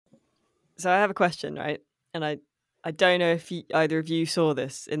I have a question, right? And I don't know if either of you saw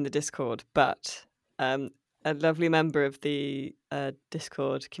this in the Discord, but a lovely member of the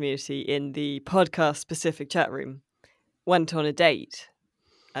Discord community in the podcast specific chat room went on a date.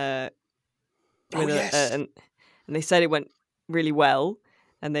 Yes. And they said it went really well,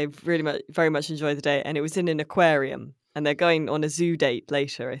 and they've very much enjoyed the date. And it was in an aquarium, and they're going on a zoo date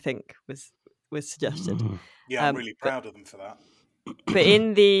later, I think was suggested. Yeah, I'm really proud of them for that. But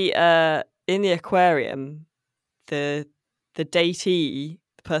in the aquarium, the datee,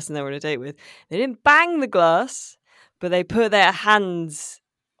 the person they were on a date with, they didn't bang the glass, but they put their hands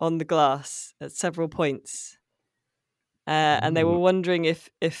on the glass at several points, and they were wondering if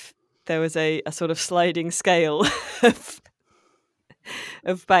there was a sort of sliding scale of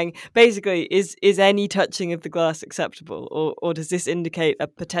bang. Basically, is any touching of the glass acceptable, or does this indicate a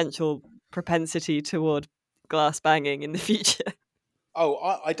potential propensity toward glass banging in the future?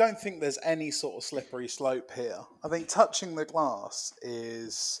 Oh, I don't think there's any sort of slippery slope here. I think touching the glass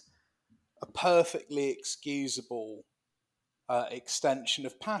is a perfectly excusable extension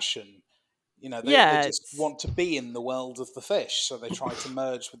of passion. You know, they just want to be in the world of the fish, so they try to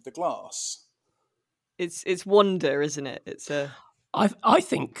merge with the glass. It's wonder, isn't it? I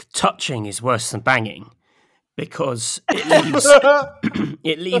think touching is worse than banging, because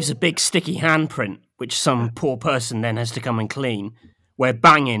it leaves a big sticky handprint, which some poor person then has to come and clean. Where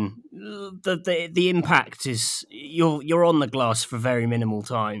banging, the impact is you're on the glass for very minimal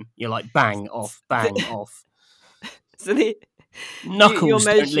time. You're like bang off, bang off. So the knuckles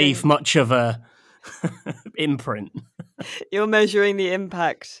don't leave much of a imprint. You're measuring the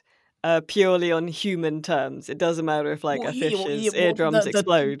impact purely on human terms. It doesn't matter if a fish's eardrums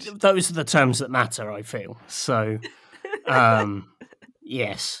explode. Those are the terms that matter, I feel. So,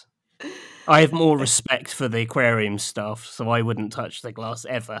 yes. I have more respect for the aquarium staff, so I wouldn't touch the glass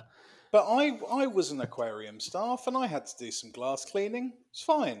ever. But I was an aquarium staff, and I had to do some glass cleaning. It's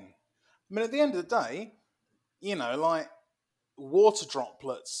fine. I mean, at the end of the day, you know, like water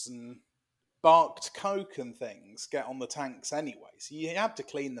droplets and barked coke and things get on the tanks anyway, so you have to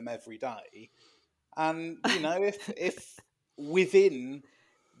clean them every day. And, you know, if within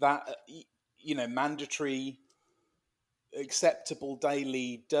that, you know, mandatory acceptable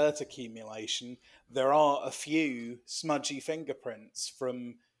daily dirt accumulation, there are a few smudgy fingerprints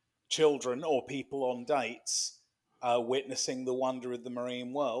from children or people on dates witnessing the wonder of the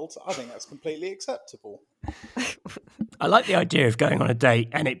marine world, I think that's completely acceptable. I like the idea of going on a date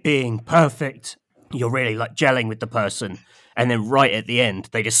and it being perfect. You're really like gelling with the person, and then right at the end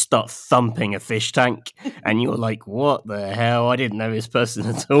they just start thumping a fish tank and you're like, what the hell, I didn't know this person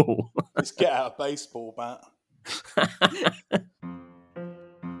at all. Just get out a baseball bat.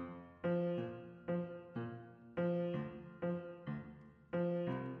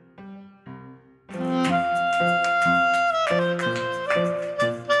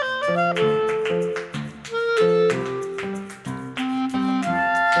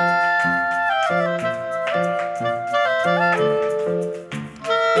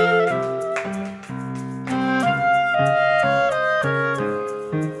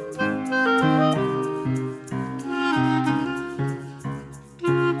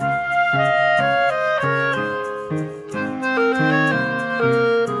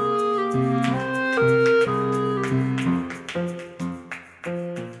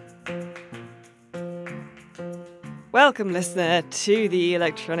 Welcome, listener, to the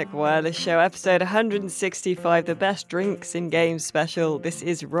Electronic Wireless Show, episode 165, the Best Drinks in Games special. This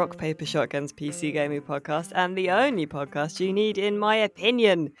is Rock Paper Shotgun's PC Gaming podcast, and the only podcast you need, in my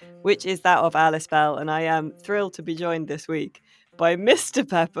opinion, which is that of Alice Bell. And I am thrilled to be joined this week by Mr.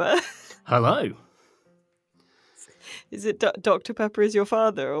 Pepper. Hello. Is it Dr. Pepper is your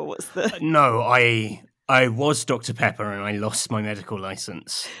father, or what's the... No, I was Dr. Pepper and I lost my medical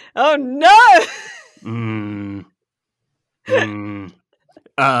license. Oh, no!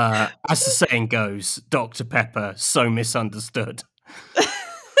 As the saying goes, Dr. Pepper, so misunderstood.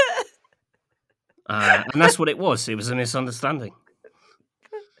 And that's what it was. It was a misunderstanding.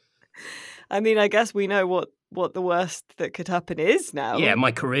 I mean, I guess we know what the worst that could happen is now. Yeah,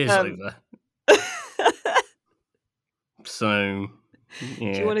 my career's over. So,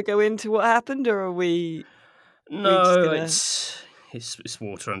 yeah. Do you want to go into what happened, or are we... No, it's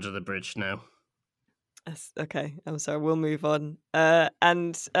water under the bridge now. Okay, I'm sorry, we'll move on.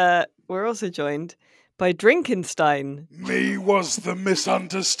 And we're also joined by Drinkenstein. Me was the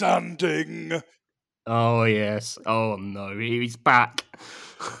misunderstanding. Oh, yes. Oh, no, he's back.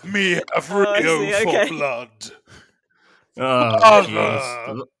 Me have Rio for blood. Oh,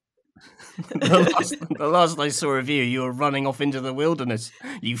 jeez. The last I saw of you, you were running off into the wilderness,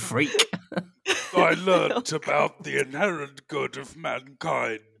 you freak. I learnt about the inherent good of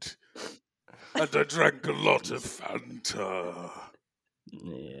mankind, and I drank a lot of Fanta.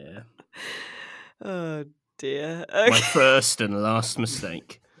 Yeah. Oh dear. My Okay. first and last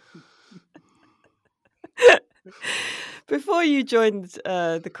mistake. Before you joined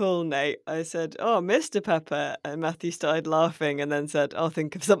the call, Nate, I said, "Oh, Mr. Pepper," and Matthew started laughing, and then said, "I'll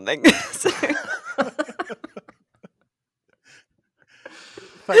think of something." So,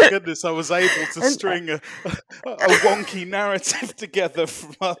 Thank goodness I was able to And- string a wonky narrative together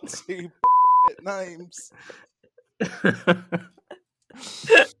from our two names.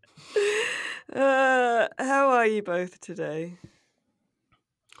 how are you both today?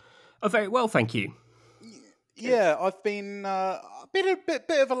 Oh, very well, thank you. Yeah, I've been a bit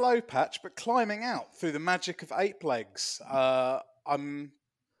of a low patch, but climbing out through the magic of Ape Legs. I'm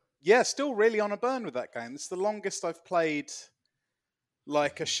still really on a burn with that game. It's the longest I've played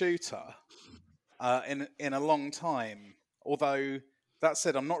like a shooter in a long time. Although that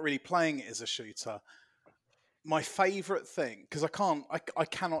said, I'm not really playing it as a shooter. My favourite thing, because I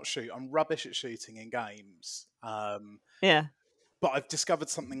cannot shoot. I'm rubbish at shooting in games. Yeah. But I've discovered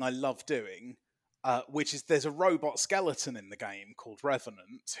something I love doing, which is there's a robot skeleton in the game called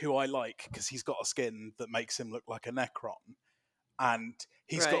Revenant, who I like because he's got a skin that makes him look like a Necron, and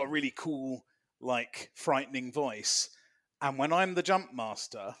he's got a Right. really cool, like, frightening voice. And when I'm the jump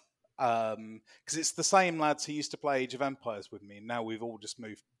master, because it's the same lads who used to play Age of Empires with me, and now we've all just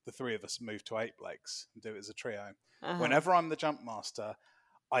moved, the three of us moved to Ape Legs and do it as a trio. Uh-huh. Whenever I'm the jump master,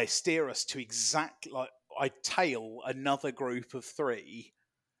 I steer us to I tail another group of three,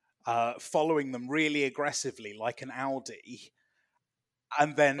 following them really aggressively like an Audi,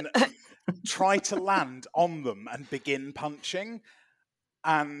 and then try to land on them and begin punching.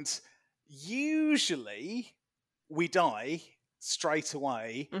 And usually we die straight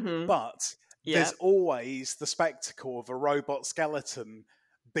away, Mhm. but Yeah. there's always the spectacle of a robot skeleton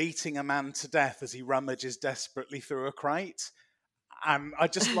beating a man to death as he rummages desperately through a crate. And I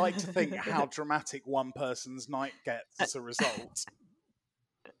just like to think how dramatic one person's night gets as a result.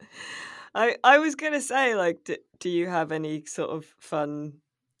 I was gonna say, like, do you have any sort of fun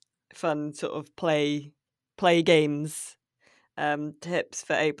sort of play games tips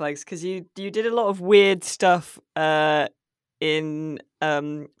for Ape Legs? Because you did a lot of weird stuff in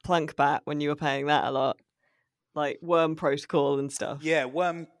Plunkbat when you were playing that a lot, like Worm Protocol and stuff. Yeah,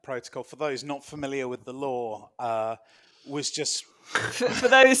 Worm Protocol, for those not familiar with the lore, was just For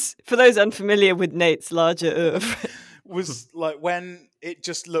those unfamiliar with Nate's larger oeuvre. was like when it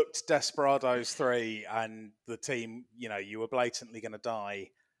just looked Desperados 3 and the team, you were blatantly going to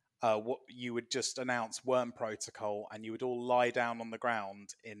die. What you would just announce Worm Protocol, and you would all lie down on the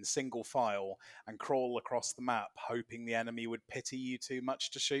ground in single file and crawl across the map, hoping the enemy would pity you too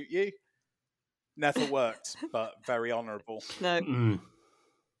much to shoot you. Never worked, but very honourable. No. Mm.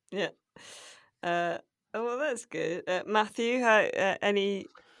 Yeah. Oh, well, that's good. Matthew, how, any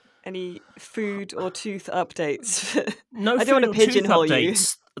food or tooth updates? No, I don't want to food or tooth pigeonhole you.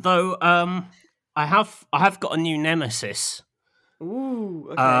 updates, though. I have got a new nemesis. Ooh,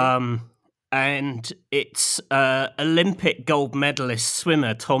 okay. And it's Olympic gold medalist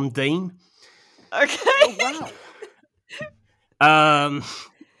swimmer Tom Dean. Okay. Oh, wow.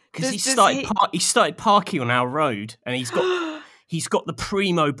 Because Does he started parking on our road, and he's got the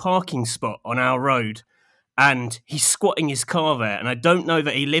primo parking spot on our road, and he's squatting his car there. And I don't know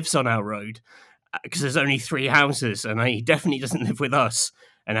that he lives on our road because there's only 3 houses, and he definitely doesn't live with us.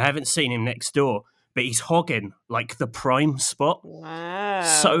 And I haven't seen him next door, but he's hogging like the prime spot. Wow.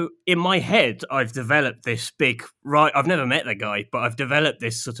 So in my head, I've developed this big I've never met the guy, but I've developed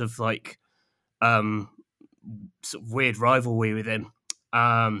this sort of like sort of weird rivalry with him.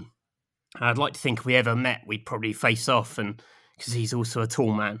 I'd like to think if we ever met, we'd probably face off, and because he's also a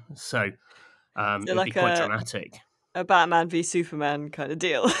tall man, so it'd like be quite dramatic. A Batman v Superman kind of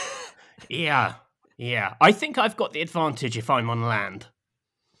deal. Yeah. I think I've got the advantage if I'm on land.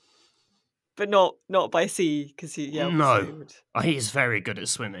 But not by sea, because he No, he's very good at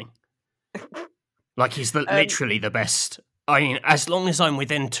swimming. Like he's literally the best. I mean, as long as I'm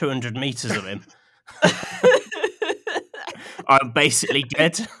within 200 meters of him, I'm basically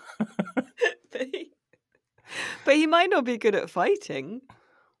dead. But he might not be good at fighting.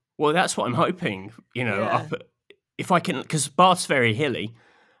 Well, that's what I'm hoping. Yeah. If I can, because Bath's very hilly.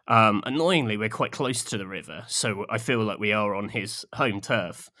 Annoyingly, we're quite close to the river, so I feel like we are on his home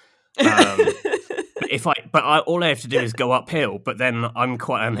turf. All I have to do is go uphill, but then I'm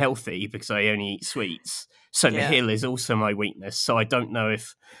quite unhealthy because I only eat sweets. So the hill is also my weakness. So I don't know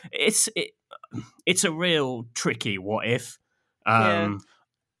if it's a real tricky what if.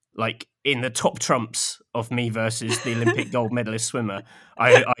 like in the top trumps of me versus the Olympic gold medalist swimmer,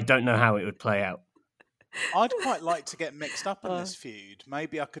 I don't know how it would play out. I'd quite like to get mixed up in this feud.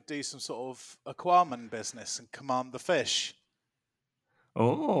 Maybe I could do some sort of aquaman business and command the fish.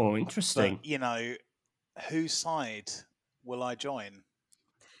 Oh, interesting. But, you know, whose side will I join?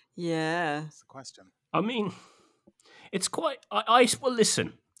 Yeah. That's the question. I mean, it's quite. Well,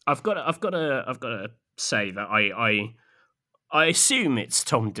 listen. I've got to say that I assume it's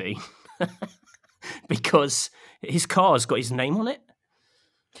Tom Dean because his car's got his name on it.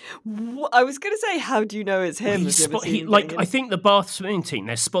 I was going to say, how do you know it's him? I think the Bath swimming team,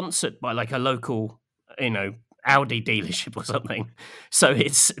 they're sponsored by like a local, Audi dealership or something. So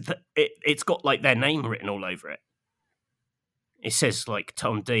it's got like their name written all over it. It says like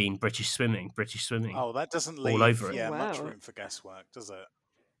Tom Dean, British Swimming. Oh, that doesn't leave all over it. much room for guesswork, does it?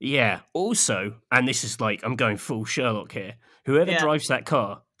 Yeah. Also, and this is like, I'm going full Sherlock here. Whoever drives that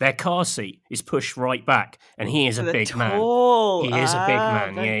car, their car seat is pushed right back, and he is a big man. He is a big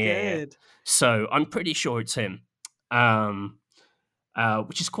man. Yeah. So I'm pretty sure it's him.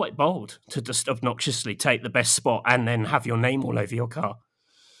 Which is quite bold to just obnoxiously take the best spot and then have your name all over your car.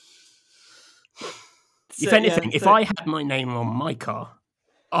 So, if anything, if I had my name on my car,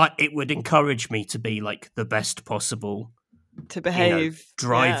 it would encourage me to be like the best possible to behave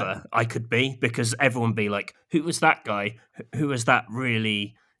driver I could be, because everyone would be like, who was that guy? Who was that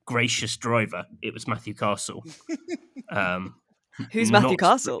really gracious driver? It was Matthew Castle. Who's Matthew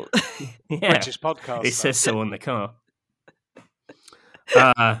Castle? British podcast. It says so on the car.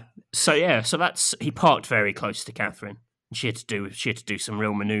 So that's, he parked very close to Catherine. She had to do some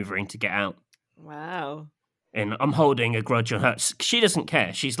real manoeuvring to get out. Wow. And I'm holding a grudge on her. She doesn't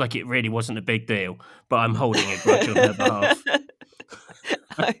care. She's like, it really wasn't a big deal, but I'm holding a grudge on her behalf.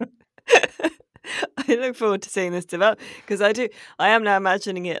 I look forward to seeing this develop, because I am now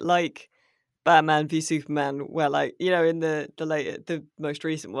imagining it like Batman v Superman, where like, in the most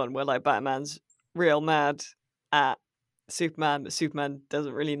recent one, where like Batman's real mad at Superman, but Superman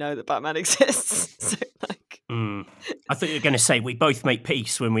doesn't really know that Batman exists. So like, I thought you were going to say we both make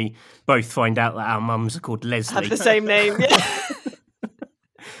peace when we both find out that our mums are called Leslie. Have the same name. Yeah.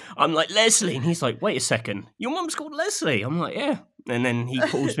 I'm like, Leslie, and he's like, wait a second, your mum's called Leslie? I'm like, yeah. And then he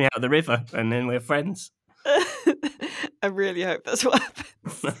pulls me out of the river, and then we're friends. I really hope that's what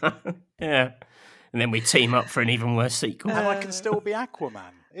happens. Yeah. And then we team up for an even worse sequel. And I can still be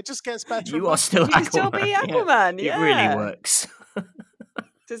Aquaman. It just gets better. You are still Aquaman. You can still be Aquaman, yeah. It really works.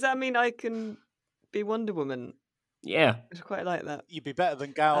 Does that mean I can be Wonder Woman? Yeah. I quite like that. You'd be better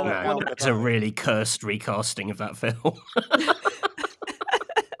than Gal. No, it's a really cursed recasting of that film.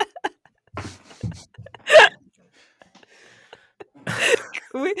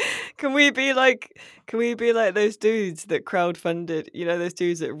 Can we be like those dudes that crowdfunded, those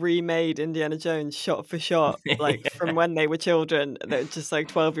dudes that remade Indiana Jones shot for shot, like from when they were children, that were just like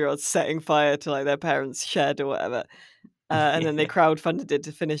 12-year-olds setting fire to like their parents' shed or whatever. And then they crowdfunded it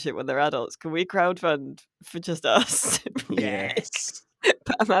to finish it when they're adults. Can we crowdfund for just us? Yes.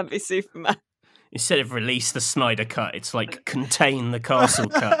 Batman v Superman. Instead of release the Snyder cut, it's like contain the castle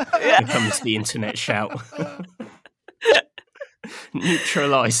cut. Becomes the internet shout.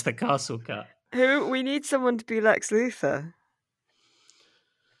 Neutralize the castle cut. We need someone to be Lex Luthor.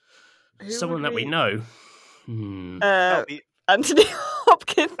 Someone that we know. Anthony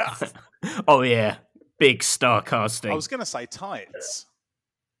Hopkins. Oh yeah, big star casting. I was going to say Tights.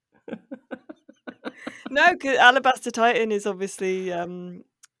 No, because Alabaster Titan is obviously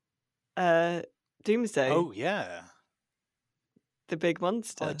Doomsday. Oh yeah, the big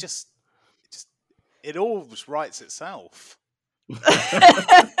monster. Well, it all writes itself.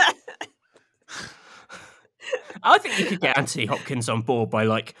 I think you could get Anthony Hopkins on board by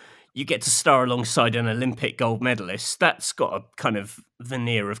like, you get to star alongside an Olympic gold medalist. That's got a kind of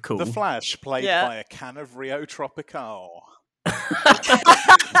veneer of cool. The Flash, played by a can of Rio Tropical.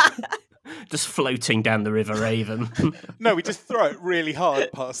 Just floating down the River Avon. No, we just throw it really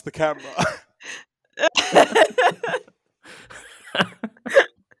hard past the camera.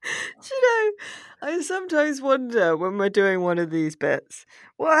 I sometimes wonder when we're doing one of these bits,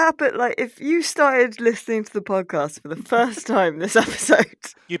 what happened, like, if you started listening to the podcast for the first time this episode.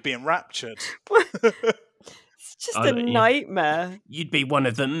 You'd be enraptured. It's just a nightmare. You'd be one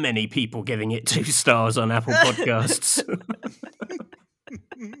of the many people giving it 2 stars on Apple Podcasts.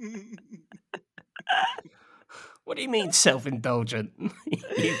 What do you mean self-indulgent?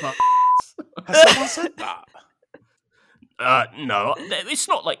 Has someone said that? No, it's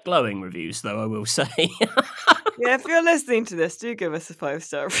not like glowing reviews, though, I will say. Yeah, if you're listening to this, do give us a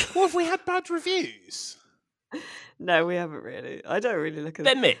 5-star review. What, have we had bad reviews? No, we haven't really. I don't really look at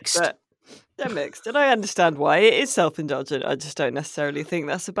They're them. mixed. But they're mixed, and I understand why. It is self-indulgent. I just don't necessarily think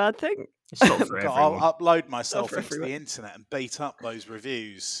that's a bad thing. It's not for I'll everyone. upload myself for into everyone. the internet and beat up those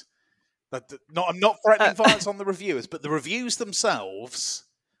reviews. I'm not threatening violence on the reviewers, but the reviews themselves,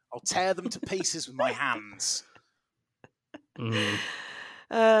 I'll tear them to pieces with my hands. Mm.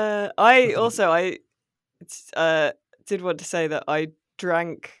 I did want to say that I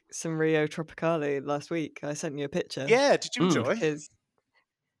drank some Rio Tropicale last week. I sent you a picture. Yeah, did you enjoy? Because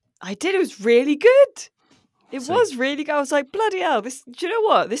I did. It was really good. It See. was really good. I was like, bloody hell! Do you know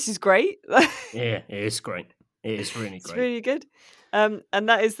what? This is great. Yeah, it is great. It is really It's great. really good. And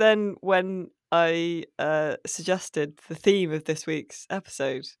that is then when I suggested the theme of this week's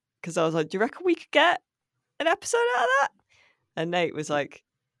episode, because I was like, do you reckon we could get an episode out of that? And Nate was like,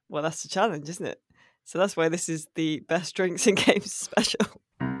 well, that's the challenge, isn't it? So that's why this is the Best Drinks and Games special.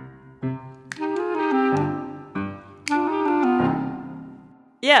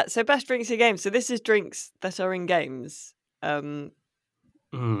 Yeah, so Best Drinks and Games. So this is drinks that are in games. To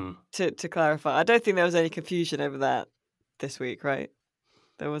clarify, I don't think there was any confusion over that this week, right?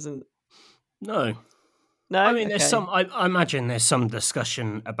 There wasn't. No. No, I mean, there's Okay. some. I imagine there's some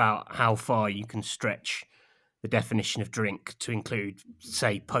discussion about how far you can stretch the definition of drink to include,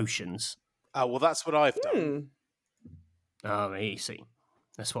 say, potions. Oh, well, that's what I've done. Hmm. Oh, easy.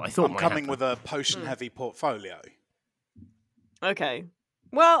 That's what I thought. I'm might coming happen. with a potion-heavy portfolio. Okay.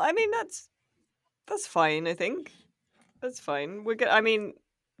 Well, I mean that's fine. I think that's fine. We're good. I mean,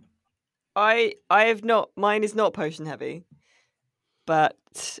 I have not. Mine is not potion heavy, but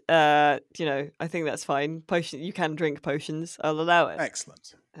I think that's fine. Potion. You can drink potions. I'll allow it.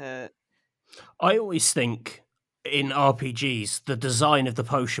 Excellent. I always think in RPGs, the design of the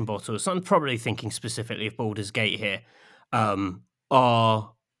potion bottles, I'm probably thinking specifically of Baldur's Gate here,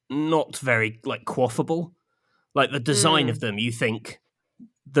 are not very quaffable. Like the design of them, you think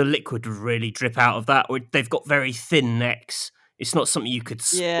the liquid would really drip out of that, or they've got very thin necks. It's not something you could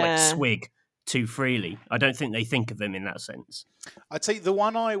swig too freely. I don't think they think of them in that sense. I'd say the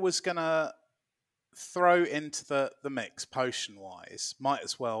one I was going to throw into the mix, potion-wise, might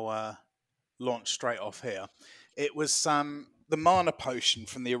as well launch straight off here. It was the mana potion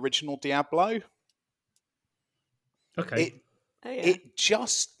from the original Diablo. Okay. It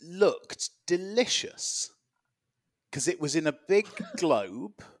just looked delicious because it was in a big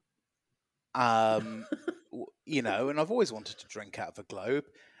globe, and I've always wanted to drink out of a globe,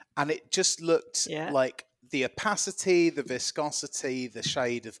 and it just looked like the opacity, the viscosity, the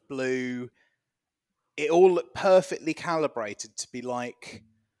shade of blue, it all looked perfectly calibrated to be like,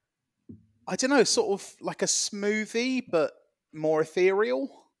 I don't know, sort of like a smoothie, but more ethereal.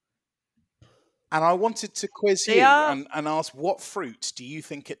 And I wanted to quiz you and ask, what fruit do you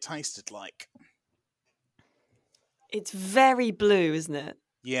think it tasted like? It's very blue, isn't it?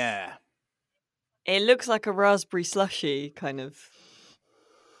 Yeah. It looks like a raspberry slushy, kind of.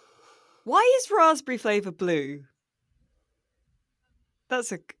 Why is raspberry flavour blue?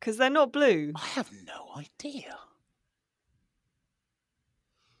 Because they're not blue. I have no idea.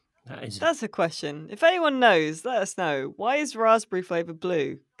 That's a question. If anyone knows, let us know. Why is raspberry flavour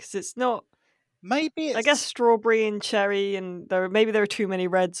blue? Because it's not. Maybe it's... I guess strawberry and cherry, and maybe there are too many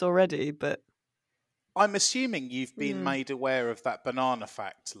reds already, but... I'm assuming you've been made aware of that banana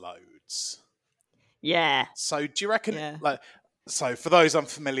fact loads. Yeah. So do you reckon... So for those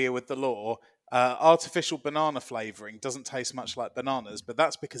unfamiliar with the law, artificial banana flavouring doesn't taste much like bananas, but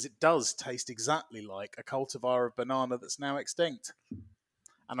that's because it does taste exactly like a cultivar of banana that's now extinct.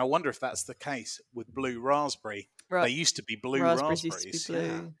 And I wonder if that's the case with blue raspberry. They used to be blue raspberries. Used to be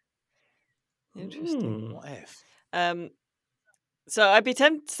blue. Yeah. Interesting. What if? So I'd be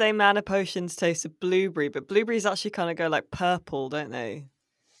tempted to say mana potions taste of blueberry, but blueberries actually kind of go like purple, don't they?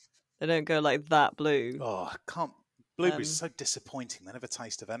 They don't go like that blue. Oh, I can't. Blueberries are so disappointing. They never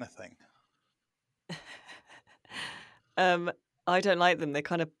taste of anything. I don't like them. They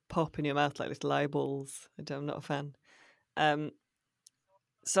kind of pop in your mouth like little eyeballs. I'm not a fan.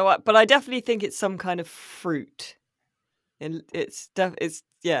 But I definitely think it's some kind of fruit. It's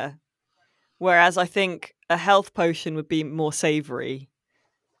Whereas I think a health potion would be more savoury.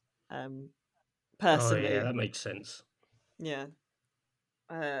 Personally, Oh yeah, that makes sense. Yeah,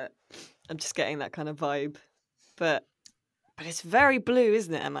 I'm just getting that kind of vibe, but it's very blue,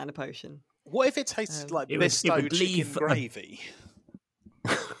 isn't it? A mana potion. What if it tasted like Bisto chicken gravy?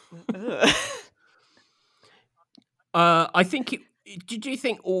 I think. Did you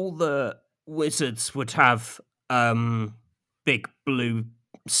think all the wizards would have big blue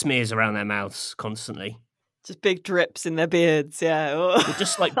smears around their mouths constantly? Just big drips in their beards, yeah. Or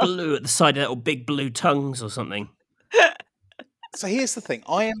just like blue at the side of their big blue tongues or something. So here's the thing.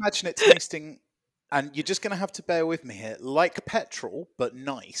 I imagine it tasting, and you're just going to have to bear with me here, like petrol, but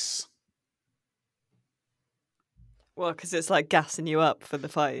nice. Well, because it's like gassing you up for the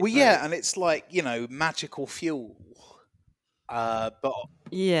fight. Well, yeah, and it's like, magical fuel. But,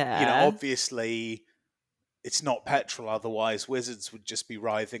 Yeah. obviously it's not petrol, otherwise wizards would just be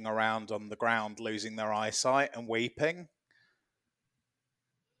writhing around on the ground, losing their eyesight and weeping.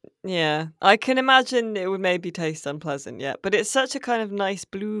 Yeah. I can imagine it would maybe taste unpleasant, yeah. But it's such a kind of nice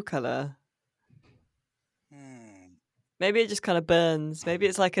blue colour. Maybe it just kind of burns. Maybe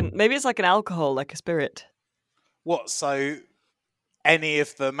it's like an alcohol, like a spirit. What, so any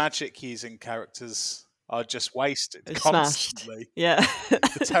of the magic using characters are just wasted They're constantly? Smashed. Yeah.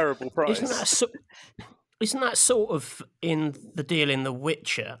 The terrible price. Isn't that sort of in the deal in The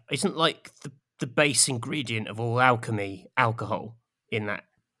Witcher? Isn't like the base ingredient of all alchemy alcohol in that?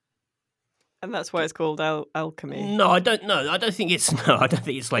 And that's why it's called alchemy. No, I don't know. I don't think it's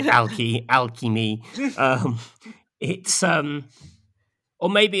like alchemy. It's or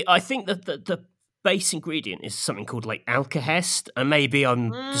maybe I think that the base ingredient is something called like alkahest, and maybe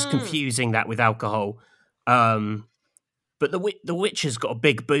I'm just confusing that with alcohol. But the Witcher's got a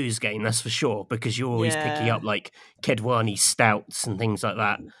big booze game, that's for sure, because you're always picking up like Kedwani stouts and things like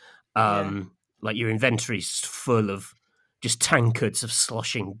that. Like your inventory's full of just tankards of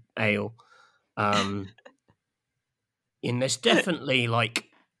sloshing ale. And there's definitely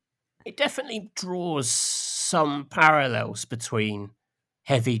it definitely draws some parallels between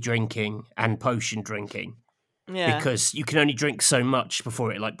heavy drinking and potion drinking. Yeah. Because you can only drink so much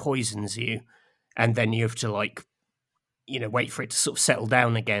before it like poisons you, and then you have to like, wait for it to sort of settle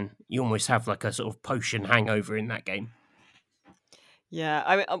down again. You almost have like a sort of potion hangover in that game. Yeah,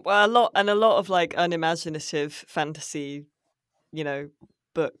 I mean, a lot of like unimaginative fantasy,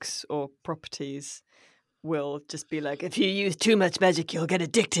 books or properties will just be like, if you use too much magic, you'll get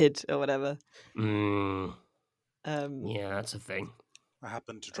addicted or whatever. Yeah, that's a thing. That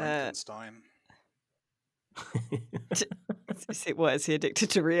happened to Frankenstein. What, is he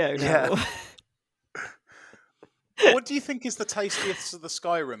addicted to Rio now? Yeah. What do you think is the tastiest of the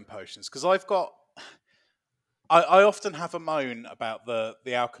Skyrim potions? Because I often have a moan about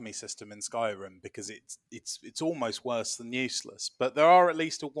the alchemy system in Skyrim because it's almost worse than useless. But there are at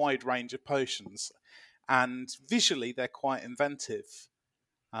least a wide range of potions, and visually they're quite inventive.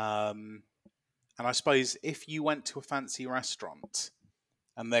 And I suppose if you went to a fancy restaurant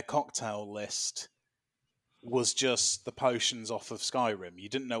and their cocktail list was just the potions off of Skyrim, you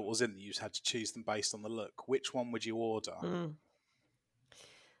didn't know what was in them, you just had to choose them based on the look, which one would you order?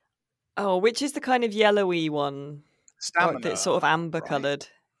 Oh, which is the kind of yellowy one? Stamina. That's sort of amber coloured.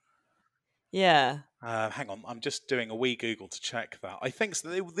 Yeah. Hang on, I'm just doing a wee Google to check that. I think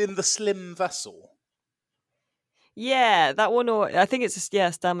so, in the slim vessel. Yeah, that one, or I think it's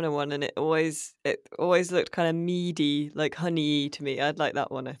a stamina one, and it always looked kind of meaty, like honey to me. I'd like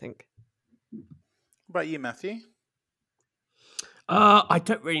that one, I think. What about you, Matthew? I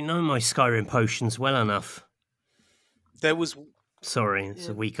don't really know my Skyrim potions well enough. Sorry, it's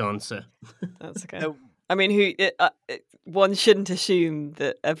a weak answer. That's okay. I mean, one shouldn't assume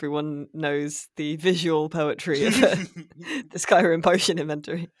that everyone knows the visual poetry of the Skyrim potion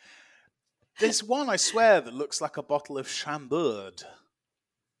inventory. There's one, I swear, that looks like a bottle of Chambord.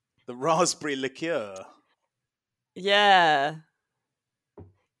 The raspberry liqueur. Yeah.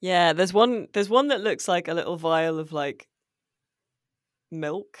 Yeah, there's one that looks like a little vial of like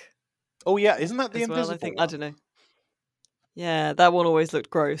milk. Oh yeah, isn't that the invisible I think one? I don't know. Yeah, that one always looked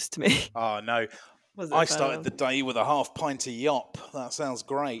gross to me. Oh no. I started the day with a half pint of yop. That sounds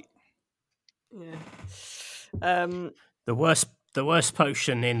great. Yeah. The worst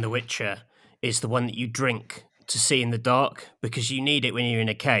potion in The Witcher is the one that you drink to see in the dark, because you need it when you're in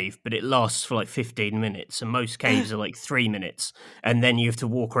a cave, but it lasts for like 15 minutes, and most caves are like 3 minutes, and then you have to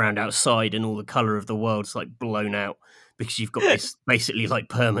walk around outside and all the colour of the world's like blown out because you've got this basically like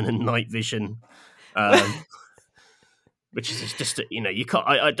permanent night vision, which is just you can't.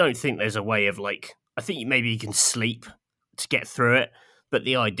 I don't think there's a way of like. I think maybe you can sleep to get through it, but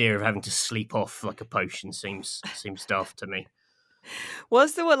the idea of having to sleep off like a potion seems daft to me.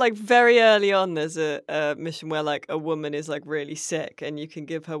 Was there like very early on? There's a mission where like a woman is like really sick, and you can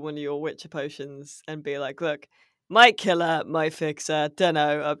give her one of your Witcher potions and be like, "Look, might kill her, might fix her.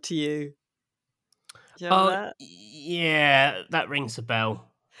 Dunno, up to you." Do you remember that? Yeah, that rings a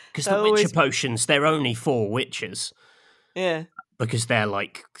bell. Because the Witcher potions, they're only for witches. Yeah. Because they're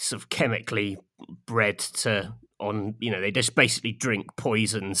like sort of chemically bred to they just basically drink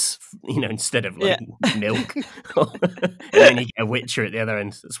poisons, instead of like milk. And then you get a Witcher at the other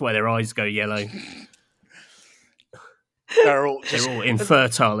end. That's why their eyes go yellow. They're all just They're all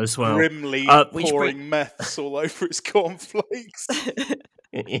infertile as well. grimly Which pouring meths all over his cornflakes.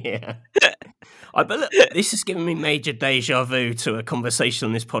 Yeah. But look, this has given me major deja vu to a conversation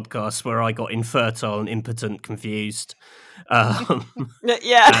on this podcast where I got infertile and impotent confused. Yeah.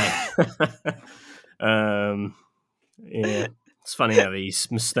 Yeah. It's funny how these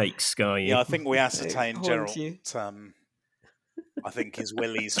mistakes scar you. Yeah, I think we ascertained, haunt Gerald. you. I think his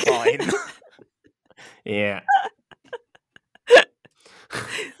Willie's fine. Yeah.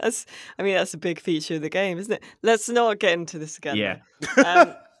 That's a big feature of the game, isn't it? Let's not get into this again. Yeah.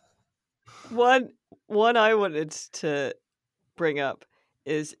 One I wanted to bring up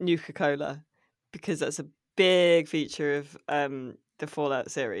is Nuka-Cola, because that's a big feature of the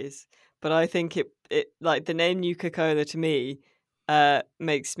Fallout series. But I think it like the name Nuka-Cola to me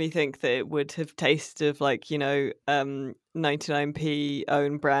makes me think that it would have tasted of 99p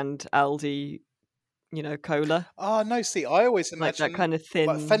own brand Aldi, cola. Oh, no, see, I always Like imagine that kind of thin.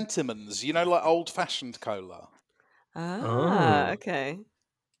 like Fentimans, like old-fashioned cola. Okay.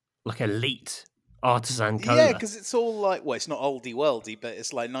 Like elite artisan cola. Yeah, because it's all like, well, it's not oldie worldy, but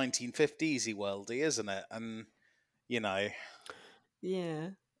it's like 1950s worldy, isn't it? And Yeah.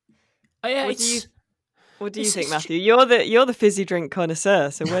 Oh, yeah, What do you think, Matthew? You're the fizzy drink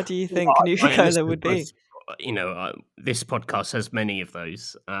connoisseur. So where do you think Nuka-Cola would be? This podcast has many of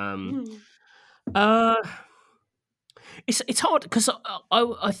those. It's hard because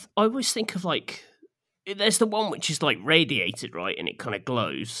I always think of there's the one which is like radiated, right, and it kind of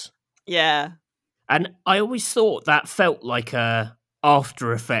glows. Yeah. And I always thought that felt like a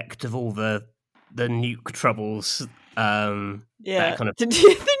after effect of all the nuke troubles. That kind of the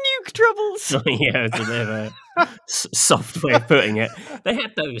nuke troubles. Yeah, it's a bit of a soft way of putting it. They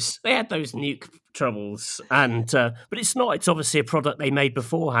had those nuke troubles, and but it's not. It's obviously a product they made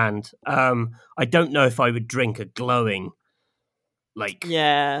beforehand. I don't know if I would drink a glowing,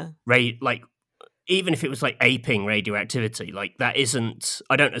 even if it was like aping radioactivity. Like that isn't.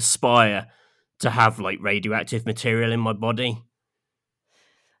 I don't aspire to have like radioactive material in my body.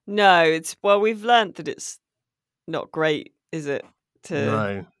 No, we've learnt that it's not great, is it?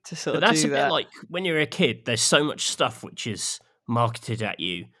 To sort of that's do a that. bit like when you're a kid. There's so much stuff which is marketed at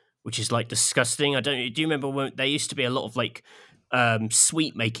you, which is like disgusting. Do you remember when there used to be a lot of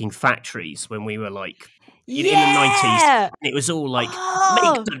sweet making factories when we were in the 90s? And it was all like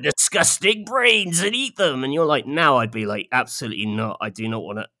make the disgusting brains and eat them, and you're like, now I'd be like, absolutely not. I do not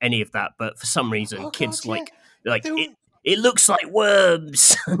want any of that. But for some reason, kids it looks like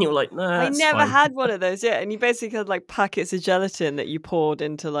worms, and you're like, no. I never had one of those yet. And you basically had packets of gelatin that you poured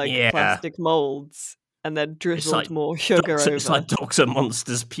into plastic molds and then drizzled more sugar over. It's like Dr.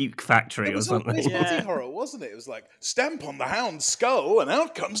 Monster's puke factory or something. It was body horror, wasn't it? It was like, stamp on the hound's skull and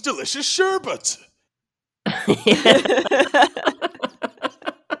out comes delicious sherbet.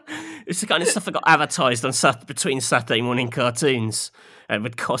 It's the kind of stuff that got advertised on between Saturday morning cartoons. And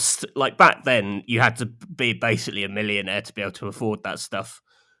would cost, back then, you had to be basically a millionaire to be able to afford that stuff.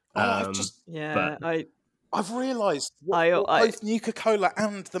 I've realised what both Nuka-Cola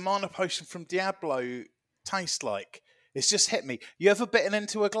and the Mana Potion from Diablo taste like. It's just hit me. You ever bitten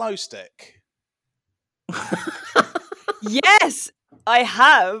into a glow stick? Yes, I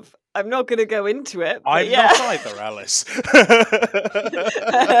have. I'm not going to go into it. I'm not either, Alice.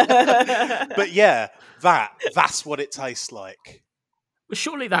 But yeah, that's what it tastes like. Well,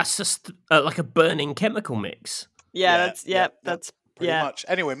 surely that's just like a burning chemical mix. That's pretty much.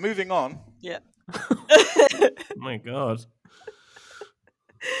 Anyway, moving on. Yeah. Oh my God.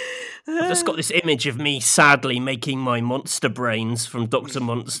 I've just got this image of me sadly making my monster brains from Dr.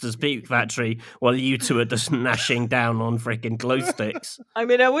 Monster's Puke Factory while you two are just gnashing down on freaking glow sticks. I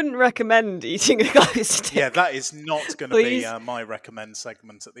mean, I wouldn't recommend eating a glow stick. Yeah, that is not going to be my recommend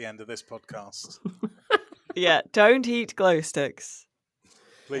segment at the end of this podcast. Yeah, don't eat glow sticks.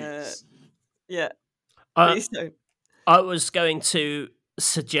 Please. Please don't. I was going to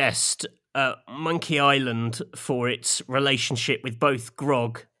suggest Monkey Island for its relationship with both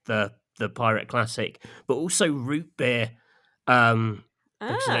grog, the pirate classic, but also root beer. I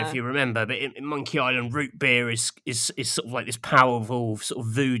don't know if you remember, but in Monkey Island, root beer is sort of like this powerful sort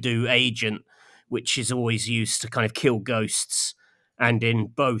of voodoo agent, which is always used to kind of kill ghosts. And in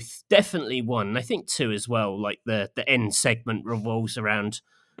both, definitely one, and I think two as well, like the end segment revolves around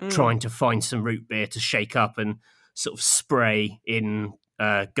trying to find some root beer to shake up and sort of spray in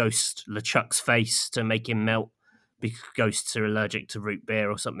Ghost LeChuck's face to make him melt because ghosts are allergic to root beer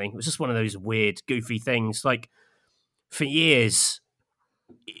or something. It was just one of those weird, goofy things. Like, for years,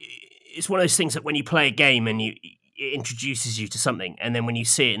 it's one of those things that when you play a game and it introduces you to something, and then when you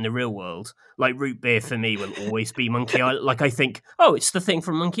see it in the real world, like root beer for me will always be Monkey Island. Like I think, oh, it's the thing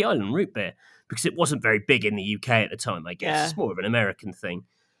from Monkey Island, root beer, because it wasn't very big in the UK at the time. I guess Yeah. it's more of an American thing.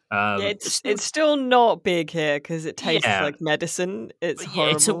 Yeah, it's still not big here because it tastes Yeah. like medicine. It's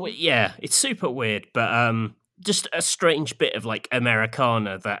Yeah, horrible. it's super weird, but just a strange bit of like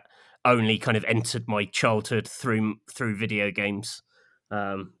Americana that only kind of entered my childhood through video games.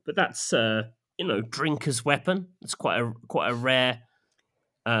 But that's Drinker's Weapon. It's quite a rare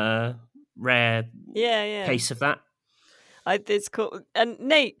Yeah. case of that. It's cool. And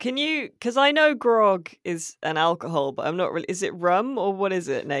Nate, can you? Because I know grog is an alcohol, but I'm not really. Is it rum or what is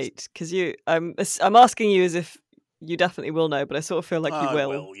it, Nate? Because I'm asking you as if you definitely will know, but I sort of feel like you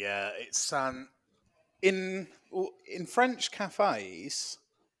will. I will, yeah. It's in French cafes,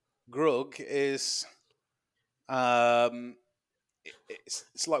 grog is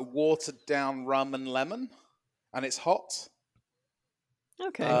it's like watered down rum and lemon, and it's hot.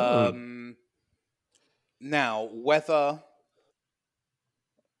 Okay. Now, whether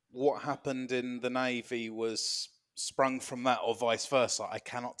what happened in the Navy was sprung from that or vice versa, I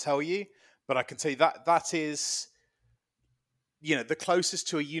cannot tell you. But I can tell you that is, the closest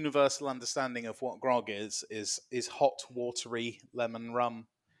to a universal understanding of what grog is hot, watery lemon rum.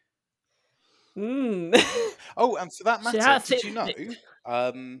 Oh, and for that matter, did you know?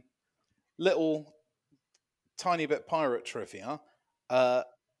 Little tiny bit pirate trivia.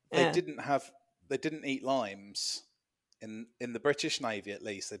 They didn't eat limes in the British Navy, at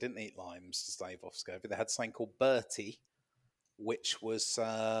least. They didn't eat limes to stave off scurvy. They had something called Bertie, which was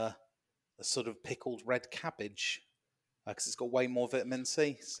a sort of pickled red cabbage, because it's got way more vitamin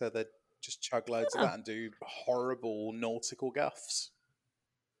C. So they just chug loads of that and do horrible nautical guffs.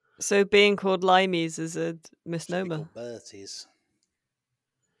 So being called limeys is a misnomer. Called Berties.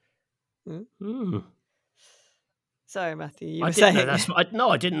 Sorry, Matthew, you were saying.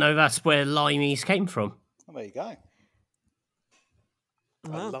 I didn't know that's where limeys came from. Oh, there you go.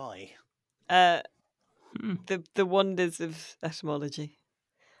 A lie. The wonders of etymology.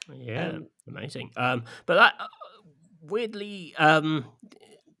 Yeah, amazing. But that weirdly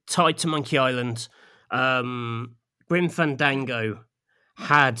tied to Monkey Island, Grim Fandango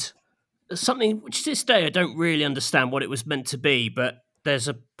had something which to this day I don't really understand what it was meant to be, but there's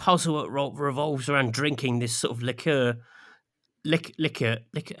a puzzle that revolves around drinking this sort of liqueur. How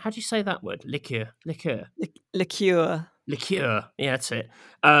do you say that word? Liqueur. Liqueur. Yeah, that's it.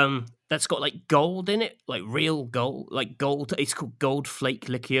 That's got like gold in it, like real gold, like gold. It's called Gold Flake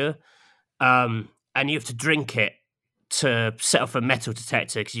liqueur. And you have to drink it to set off a metal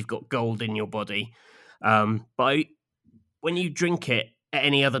detector because you've got gold in your body. But when you drink it at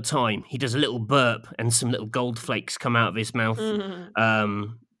any other time, he does a little burp and some little gold flakes come out of his mouth,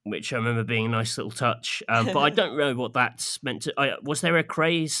 which I remember being a nice little touch. But I don't know what that's meant to. Was there a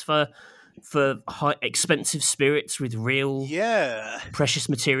craze for high, expensive spirits with real precious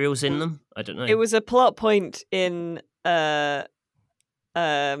materials in them? I don't know. It was a plot point in that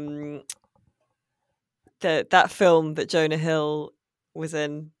film that Jonah Hill was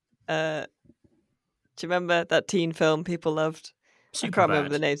in. Do you remember that teen film people loved? I can't remember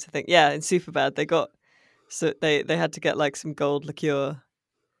the names. I think in Superbad they had to get like some gold liqueur.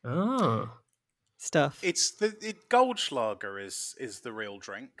 Stuff. It's the Goldschlager is the real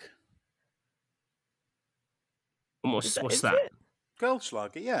drink. What's that?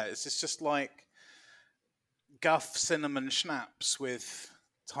 Goldschlager, yeah. It's just like guff cinnamon schnapps with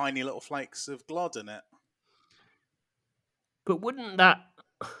tiny little flakes of glod in it. But wouldn't that?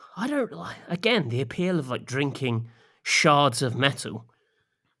 I don't like. Again, the appeal of like drinking shards of metal.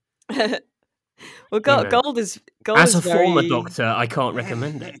 Well, gold is as a former doctor, I can't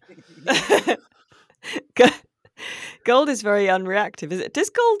recommend it. Gold is very unreactive. Is it? Does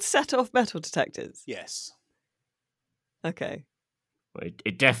gold set off metal detectors? Yes. Okay. Well,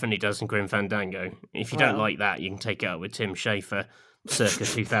 it definitely does in Grim Fandango. If you don't like that, you can take it up with Tim Schafer, circa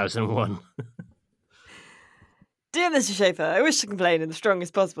 2001. Dear Mr. Schafer, I wish to complain in the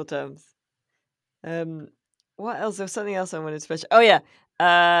strongest possible terms. What else? There was something else I wanted to mention. Oh yeah.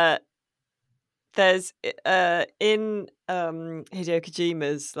 There's in Hideo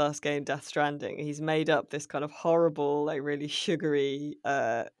Kojima's last game, Death Stranding, he's made up this kind of horrible, like really sugary,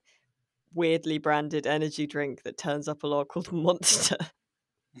 weirdly branded energy drink that turns up a lot called Monster.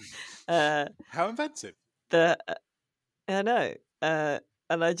 How inventive. I know.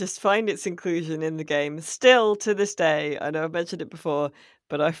 And I just find its inclusion in the game still to this day. I know I've mentioned it before,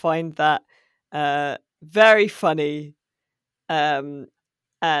 but I find that very funny. And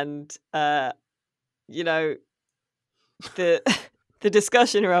the the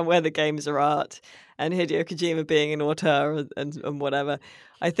discussion around whether games are art and Hideo Kojima being an auteur and whatever,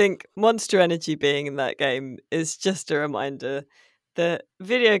 I think Monster Energy being in that game is just a reminder that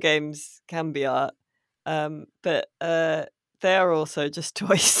video games can be art, but they are also just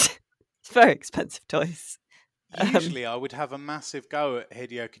toys. It's very expensive toys. Usually I would have a massive go at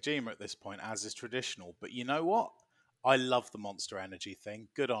Hideo Kojima at this point, as is traditional, but you know what? I love the Monster Energy thing.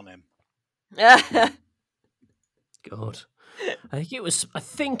 Good on him. God. I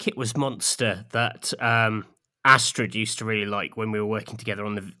think it was Monster that Astrid used to really like when we were working together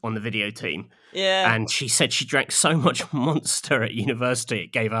on the video team. Yeah. And she said she drank so much Monster at university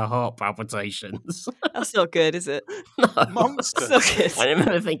it gave her heart palpitations. That's not good, is it? No. Monster. That's not good. I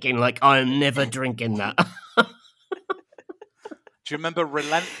remember thinking, like, I am never drinking that. Do you remember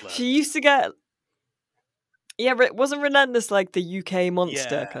Relentless? She used to get... Yeah, wasn't Relentless like the UK Monster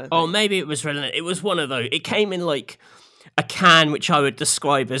Yeah. kind of thing? Oh, maybe it was Relentless. It was one of those. It came in like a can, which I would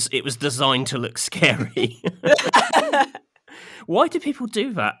describe as it was designed to look scary. Why do people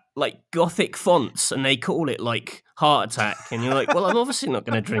do that? Like gothic fonts, and they call it like Heart Attack, and you're like, well, I'm obviously not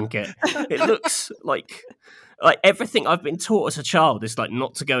going to drink it. It looks like everything I've been taught as a child is like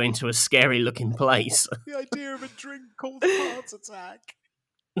not to go into a scary looking place. The idea of a drink called Heart Attack.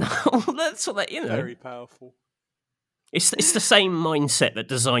 Well, that's what that, you know. Very powerful. It's the same mindset that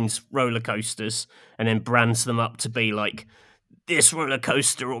designs roller coasters and then brands them up to be like, this roller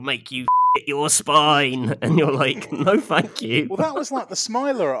coaster will make you hit your spine, and you're like, no, thank you. Well, that was like the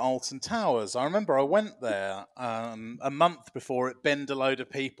Smiler at Alton Towers. I remember I went there a month before it bent a load of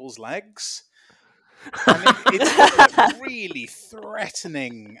people's legs. And it's got like really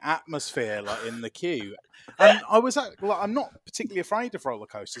threatening atmosphere like in the queue. And I was I'm not particularly afraid of roller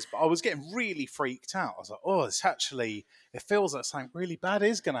coasters, but I was getting really freaked out. I was like, oh, it feels like something really bad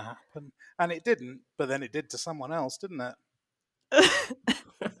is going to happen. And it didn't, but then it did to someone else, didn't it?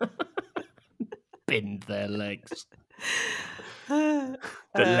 Binned their legs. The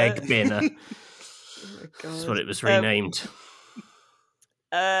leg binner. Oh That's what it was renamed.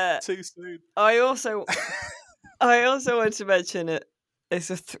 Too soon. I also wanted to mention it.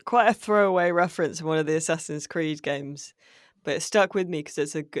 It's quite a throwaway reference from one of the Assassin's Creed games, but it stuck with me because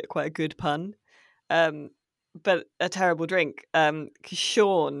it's quite a good pun. But a terrible drink. 'Cause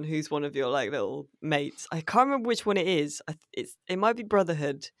Sean, who's one of your like little mates, I can't remember which one it is. It might be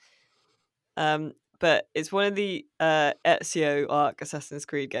Brotherhood. But it's one of the Ezio Arc Assassin's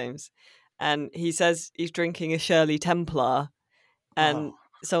Creed games, and he says he's drinking a Shirley Templar, and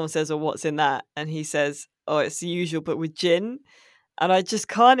someone says, "Oh, what's in that?" And he says, "Oh, it's the usual, but with gin." And I just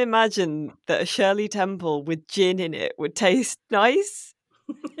can't imagine that a Shirley Temple with gin in it would taste nice.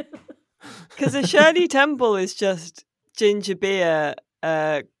 Because a Shirley Temple is just ginger beer,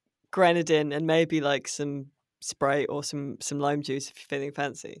 grenadine, and maybe like some Sprite or some lime juice if you're feeling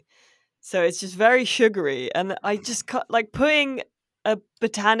fancy. So it's just very sugary. And I just like putting a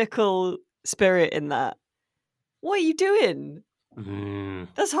botanical spirit in that. What are you doing?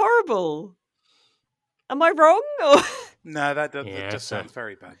 That's horrible. Am I wrong? Or... No, that Yeah, just so- sounds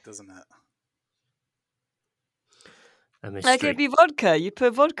very bad, doesn't it? A Like mystery. it'd be vodka. You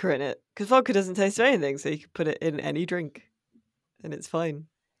put vodka in it because vodka doesn't taste of anything, so you can put it in any drink, and it's fine.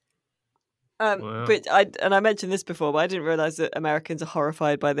 Wow. But I mentioned this before, but I didn't realize that Americans are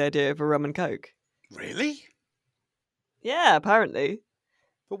horrified by the idea of a rum and coke. Really? Yeah, apparently.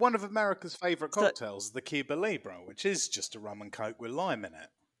 But one of America's favourite So- cocktails is the Cuba Libre, which is just a rum and coke with lime in it.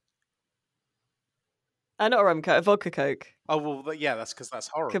 Not a rum and coke, a vodka coke. Oh, well, yeah, that's because that's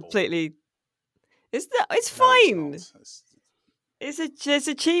horrible. Completely. It's No, fine. it's not. It's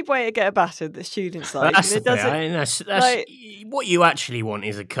a cheap way to get a battered that students like. That's And the it thing. doesn't. I mean, that's like- what you actually want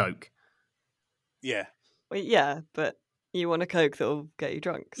is a Coke. Yeah. Well, yeah, but you want a coke that'll get you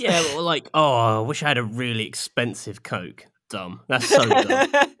drunk. so- Yeah, but like, oh, I wish I had a really expensive Coke. Dumb. That's so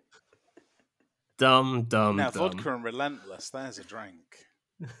dumb. dumb. Now, dumb. vodka and Relentless, there's a drink.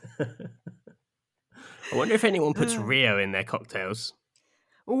 I wonder if anyone puts Rio in their cocktails.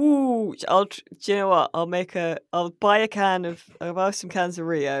 Ooh, do you know what? I'll buy I'll buy some cans of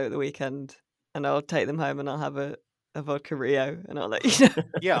Rio at the weekend, and I'll take them home, and I'll have a vodka Rio, and I'll let you know.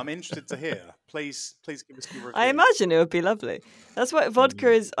 Yeah, I'm interested to hear. Please give us your review. I imagine it would be lovely. That's what vodka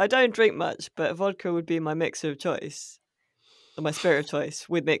is. I don't drink much, but vodka would be my mixer of choice, or my spirit of choice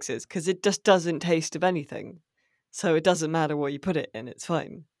with mixers, because it just doesn't taste of anything. So it doesn't matter what you put it in; it's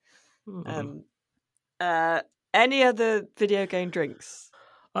fine. Any other video game drinks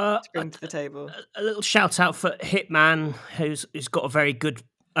to bring to the table? A little shout out for Hitman, who's got a very good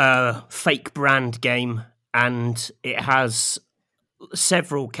fake brand game, and it has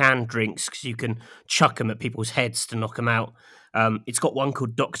several canned drinks because you can chuck them at people's heads to knock them out. It's got one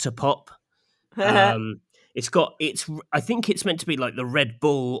called Dr. Pop. I think it's meant to be like the Red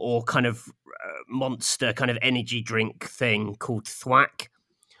Bull or kind of monster kind of energy drink thing called Thwack,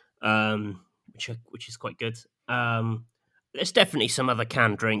 which is quite good. There's definitely some other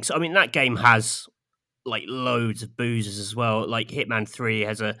canned drinks. I mean, that game has like loads of boozes as well. Like Hitman 3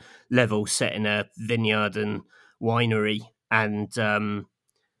 has a level set in a vineyard and winery, and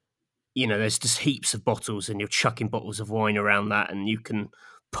there's just heaps of bottles, and you're chucking bottles of wine around that, and you can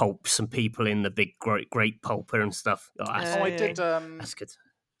pulp some people in the big grape pulper and stuff. I did. That's good.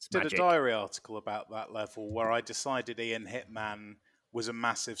 Did a diary article about that level where I decided Ian Hitman was a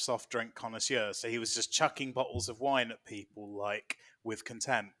massive soft drink connoisseur, so he was just chucking bottles of wine at people like with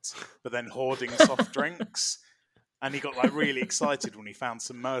contempt, but then hoarding soft drinks. And he got like really excited when he found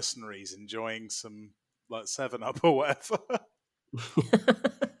some mercenaries enjoying some like 7-Up or whatever.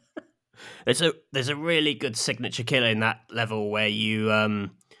 There's a really good signature killer in that level where you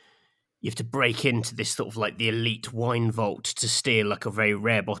have to break into this sort of like the elite wine vault to steal like a very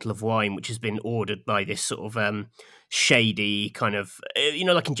rare bottle of wine which has been ordered by this sort of shady kind of,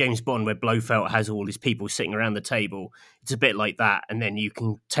 like in James Bond where Blofeld has all his people sitting around the table. It's a bit like that, and then you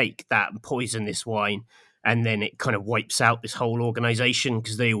can take that and poison this wine, and then it kind of wipes out this whole organization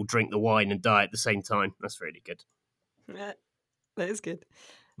because they all drink the wine and die at the same time. That's really good. Yeah, that is good.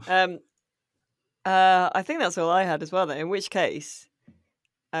 I think that's all I had as well, though, in which case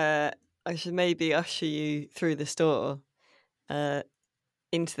I should maybe usher you through the store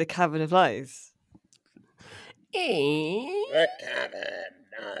into the Cavern of Lies. The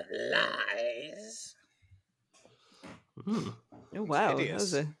Cavern of Lies. Oh wow,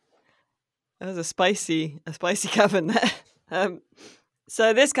 that was a spicy cavern there.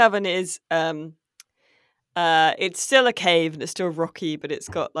 So this cavern is it's still a cave and it's still rocky, but it's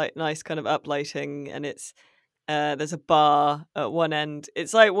got like nice kind of uplighting, and it's there's a bar at one end.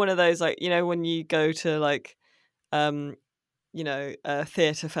 It's like one of those, like, when you go to like a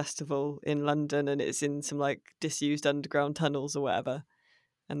theatre festival in London and it's in some like disused underground tunnels or whatever,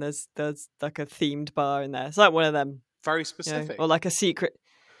 and there's like a themed bar in there. It's like one of them. Very specific. Or like a secret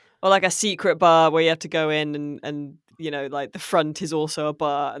bar where you have to go in and like the front is also a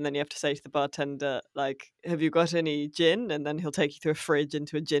bar, and then you have to say to the bartender, like, have you got any gin? And then he'll take you through a fridge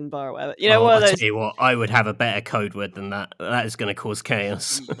into a gin bar or whatever. I'll tell you what, I would have a better code wode than that. That is going to cause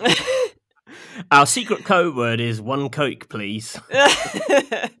chaos. Our secret code word is 1 Coke, please. Well,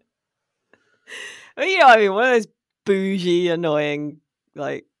 I mean, one of those bougie, annoying,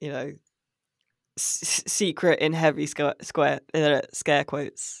 like, secret in heavy scare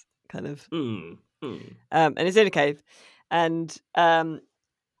quotes kind of. And it's in a cave, and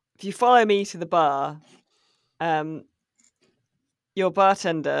if you follow me to the bar, your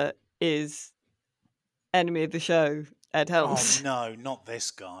bartender is enemy of the show, Ed Helms. Oh no, not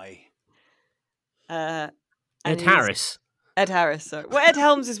this guy. Ed Harris. Ed Harris, sorry. Well, Ed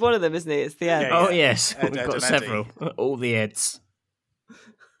Helms is one of them, isn't he? It's the Ed. Oh yes, Ed, we've got several. All the Eds.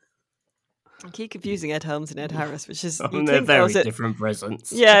 I keep confusing Ed Helms and Ed Harris, which is... they're very different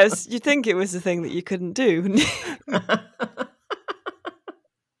presents. Yes, you'd think it was the thing that you couldn't do.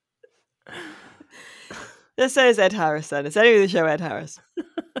 Let's say it's Ed Harris then. It's anyway the show Ed Harris.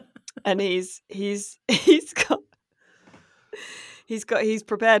 And he's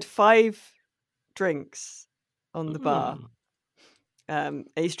prepared 5 drinks on the bar.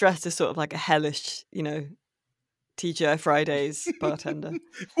 He's dressed as sort of like a hellish, TGI Fridays bartender.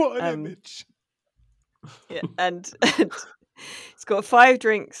 What an image. Yeah, and it's got 5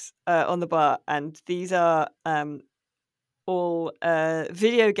 drinks on the bar, and these are all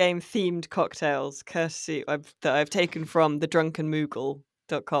video game themed cocktails, courtesy that I've taken from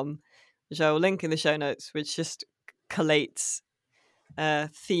thedrunkenmoogle.com, which I will link in the show notes, which just collates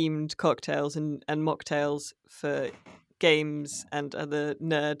themed cocktails and mocktails for games and other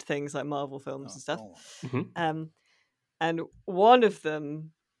nerd things like Marvel films and stuff. Mm-hmm. And one of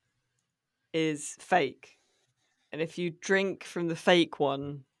them is fake. And if you drink from the fake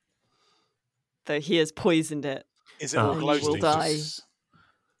one, though he has poisoned it, is it all glow you will die.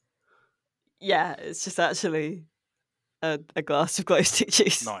 Yeah, it's just actually a glass of glow stick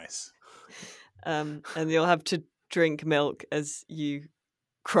juice. Nice. And you'll have to drink milk as you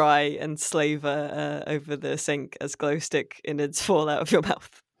cry and slaver over the sink as glow stick innards fall out of your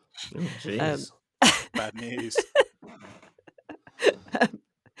mouth. Oh, jeez. Bad news.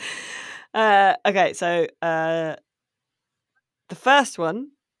 Okay, so the first one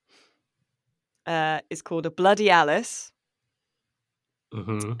is called a Bloody Alice.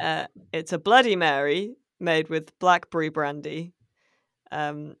 Mm-hmm. It's a Bloody Mary made with blackberry brandy,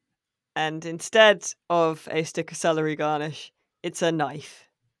 And instead of a stick of celery garnish, it's a knife.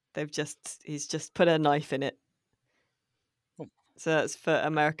 He's just put a knife in it. So that's for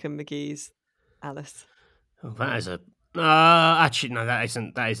American McGee's Alice. Oh, that is a actually no, that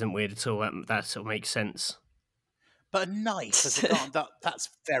isn't weird at all. That sort of makes sense. But a knife as a that's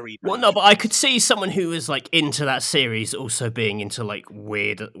very bad. Well, no, but I could see someone who was like into that series also being into like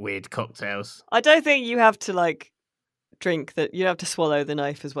weird cocktails. I don't think you have to like drink that. You have to swallow the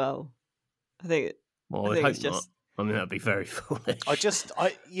knife as well. I think. Well, I hope not. I mean, that'd be very foolish.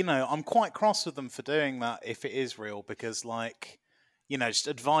 I'm quite cross with them for doing that if it is real, because like, just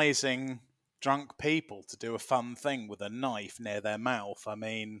advising drunk people to do a fun thing with a knife near their mouth. I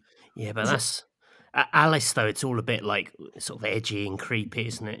mean, yeah, but that's Alice though. It's all a bit like sort of edgy and creepy,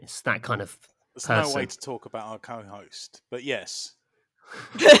 isn't it? It's that kind of. There's person. No way to talk about our co-host, but yes.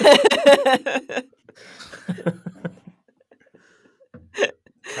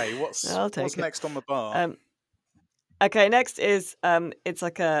 Okay, what's next on the bar? Okay, next is it's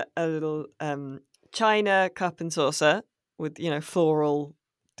like a little china cup and saucer with floral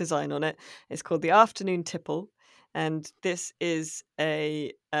design on it. It's called the Afternoon Tipple, and this is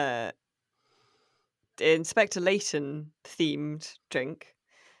a Inspector Layton themed drink.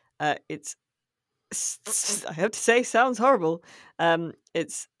 It's I have to say, sounds horrible.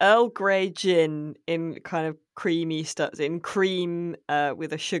 It's Earl Grey gin in kind of creamy stuff, in cream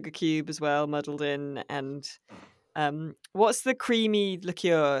with a sugar cube as well muddled in, and what's the creamy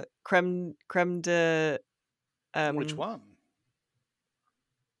liqueur? Creme de. Which one?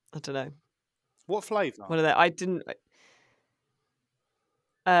 I don't know. What flavour? One of that. I didn't.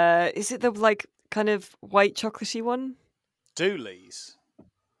 Is it the like kind of white chocolatey one? Dooley's.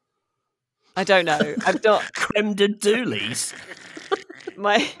 I don't know. I've not creme de Dooley's.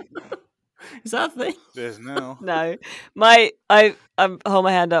 Is that a thing? There's no. No, I hold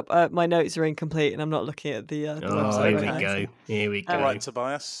my hand up. My notes are incomplete, and I'm not looking at the. Website. Here we go. Right,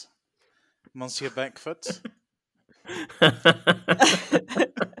 Tobias, Monsieur Beckford.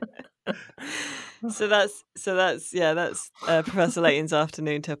 So that's Professor Layton's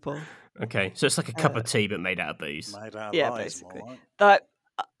Afternoon Tipple. Okay, so it's like a cup of tea but made out of booze. Made out of lies, basically. More like. That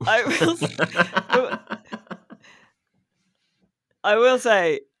I will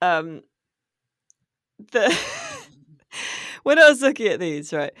say when I was looking at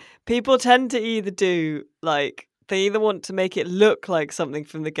these, right, people tend to either do like they either want to make it look like something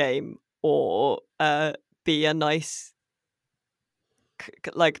from the game or be a nice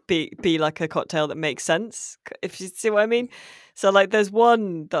like be like a cocktail that makes sense, if you see what I mean. So like there's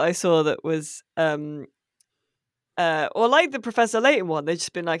one that I saw that was or like the Professor Layton one, they've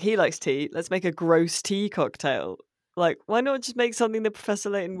just been like, he likes tea, let's make a gross tea cocktail. Like, why not just make something that Professor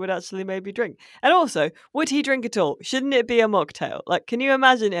Layton would actually maybe drink? And also, would he drink at all? Shouldn't it be a mocktail? Like, can you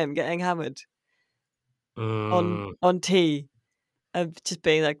imagine him getting hammered on tea and just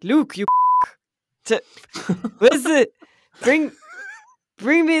being like, Luke, you where's it? Bring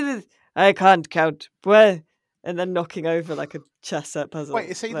me the. I can't count. Where? And then knocking over like a chess set puzzle. Wait,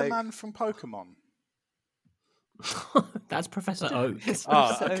 is he the man from Pokemon? That's Professor Oak.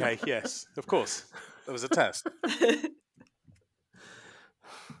 Okay, yes, of course. There was a test.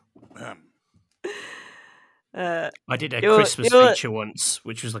 I did a Christmas feature once,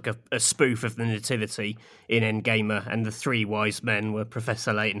 which was like a spoof of the Nativity in Endgamer, and the three wise men were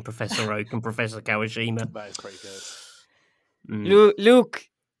Professor Layton, Professor Oak, and Professor Kawashima. That is pretty good. Luke,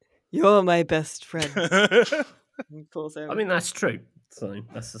 you're my best friend. I mean, that's true. So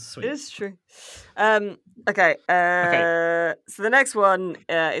that's sweet. It is true. Okay. So the next one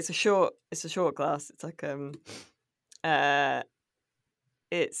is a short glass. It's like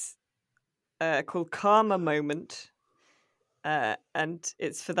it's called Karma Moment, and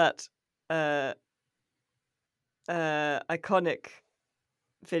it's for that iconic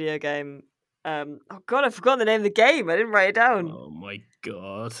video game. Oh God, I've forgotten the name of the game. I didn't write it down. Oh my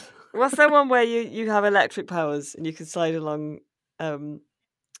God. What's that one where you have electric powers and you can slide along?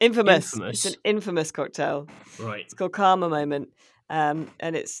 Infamous. It's an infamous cocktail. Right. It's called Karma Moment. And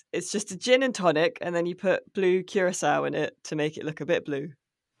it's just a gin and tonic, and then you put blue curacao in it to make it look a bit blue.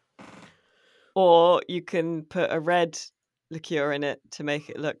 Or you can put a red liqueur in it to make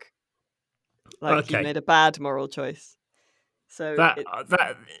it look like you made a bad moral choice. So that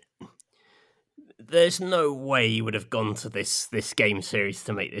there's no way you would have gone to this game series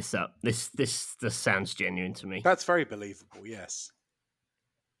to make this up. This sounds genuine to me. That's very believable, yes.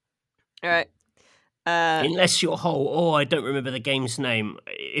 All right. Unless your whole, I don't remember the game's name.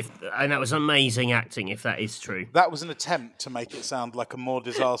 And that was amazing acting, if that is true. That was an attempt to make it sound like a more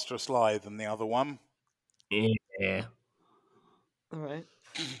disastrous lie than the other one. Yeah. All right.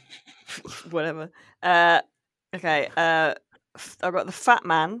 Whatever. Okay. I've got the Fat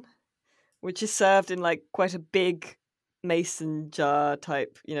Man, which is served in like quite a big mason jar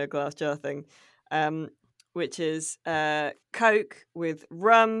type, glass jar thing, which is Coke with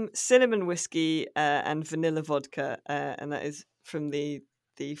rum, cinnamon whiskey, and vanilla vodka, and that is from the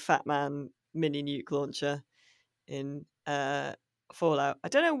Fat Man mini nuke launcher in Fallout. I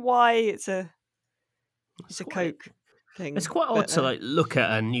don't know why it's a Coke thing. It's quite odd to like look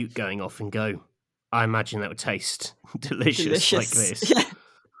at a nuke going off and go, I imagine that would taste delicious. Like this.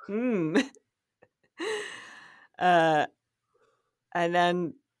 Yeah. And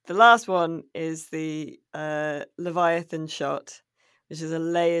then the last one is the Leviathan shot, which is a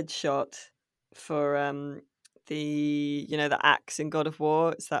layered shot for the axe in God of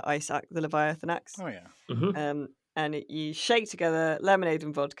War. It's that ice axe, the Leviathan axe. Oh yeah. Mm-hmm. And you shake together lemonade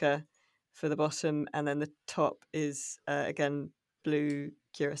and vodka for the bottom, and then the top is again blue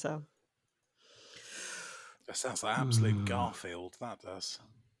curacao. That sounds like absolute Garfield. That does.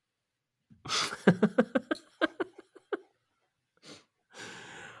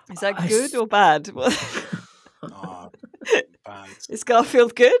 Is that good or bad? Bad. Is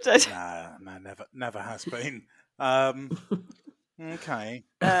Garfield good? No, never has been. Okay.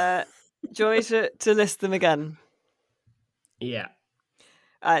 Do you want me to list them again? Yeah.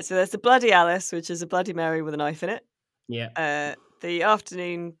 All right, so there's the Bloody Alice, which is a Bloody Mary with a knife in it. Yeah. The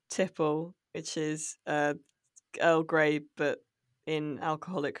Afternoon Tipple, which is Earl Grey but in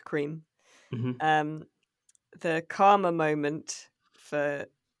alcoholic cream. Mm-hmm. The Karma Moment for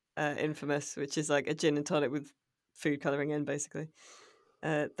Infamous, which is like a gin and tonic with food colouring in, basically.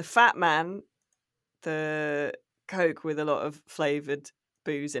 The Fat Man, the Coke with a lot of flavoured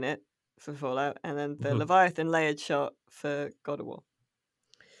booze in it for Fallout, and then the Leviathan layered shot for God of War.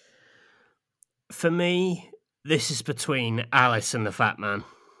 For me, this is between Alice and the Fat Man.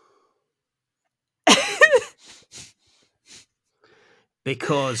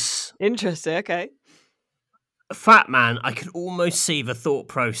 Because... Interesting, okay. Fat Man, I could almost see the thought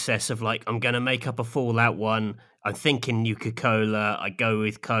process of like, I'm going to make up a Fallout one. I'm thinking Nuka-Cola. I go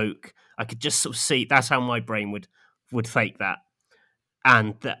with Coke. I could just sort of see, that's how my brain would fake that.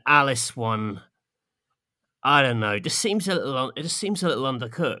 And the Alice one, I don't know. It just seems a little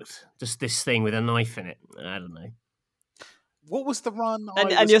undercooked. Just this thing with a knife in it. I don't know. What was the run?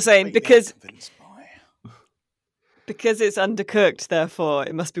 And you're saying because it's undercooked, therefore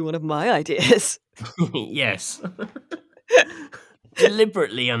it must be one of my ideas. Yes.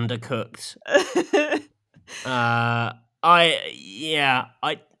 Deliberately undercooked.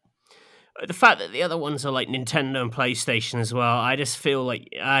 The fact that the other ones are like Nintendo and PlayStation as well, I just feel like,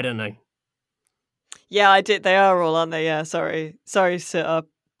 I don't know. Yeah, I did. They are all, aren't they? Yeah, sorry to our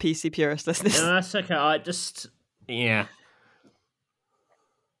PC purist listeners. No, that's okay. Yeah.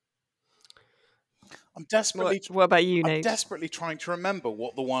 I'm desperately. What about you, Nate? I'm desperately trying to remember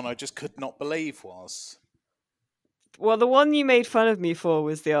what the one I just could not believe was. Well, the one you made fun of me for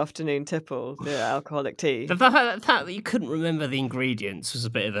was the Afternoon Tipple, the alcoholic tea. The fact that you couldn't remember the ingredients was a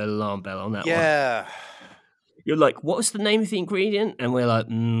bit of an alarm bell on that one. Yeah. You're like, what was the name of the ingredient? And we're like,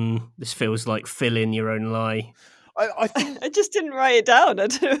 this feels like fill in your own lie. I think I just didn't write it down.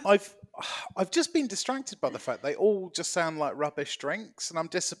 I've just been distracted by the fact they all just sound like rubbish drinks, and I'm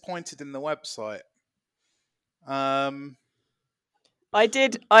disappointed in the website. I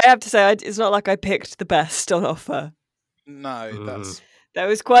have to say, it's not like I picked the best on offer. No, there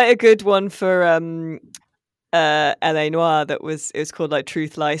was quite a good one for LA Noire it was called like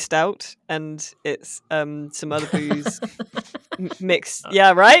Truth Lie Stout, and it's some other booze mixed.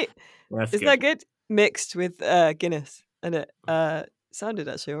 Yeah, right. Isn't that good? Mixed with Guinness, and it sounded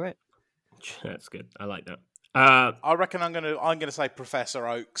actually all right. That's good. I like that. I reckon I'm gonna say Professor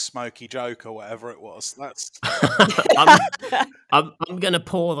Oak's Smoky Joke or whatever it was. That's. I'm gonna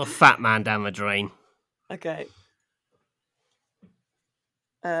pour the Fat Man down the drain. Okay.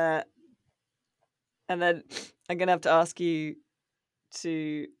 And then I'm gonna have to ask you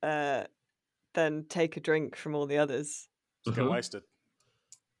to then take a drink from all the others. Just get wasted.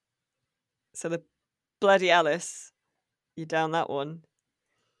 So the Bloody Alice, you down that one.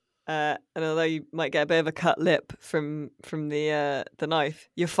 And although you might get a bit of a cut lip from the knife,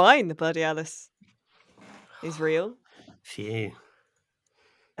 you're fine. The Bloody Alice is real. Phew.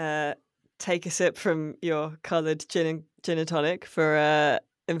 Take a sip from your coloured gin and tonic for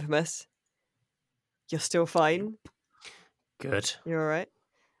Infamous. You're still fine. Good. You're all right.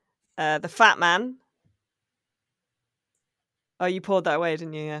 The Fat Man. Oh, you poured that away,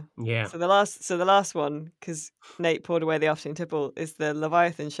 didn't you? Yeah. Yeah. So the last one, because Nate poured away the Afternoon Tipple, is the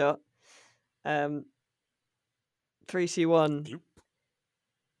Leviathan shot. 3, 2, 1.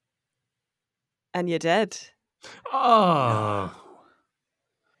 and you're dead. Oh,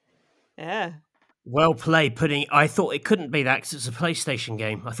 Yeah. well played. I thought it couldn't be that because it's a PlayStation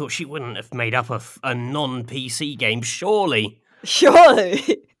game. I thought she wouldn't have made up a non-PC game, surely.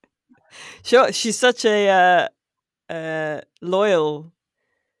 Surely. Sure. She's such a loyal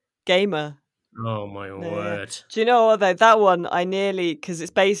gamer. Oh my word! Do you know what though? That one I nearly, because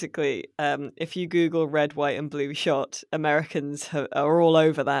it's basically if you Google red, white, and blue shot, Americans are all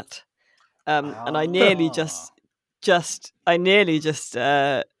over that. And I nearly just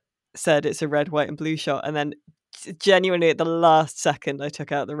said it's a red, white, and blue shot, and then genuinely at the last second I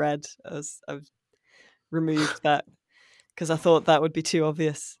took out the red. I've removed that because I thought that would be too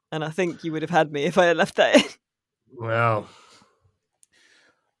obvious, and I think you would have had me if I had left that in. Well,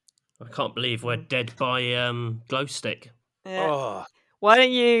 I can't believe we're dead by glow stick. Yeah. Oh, Why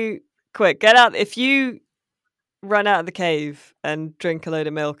don't you get out? If you run out of the cave and drink a load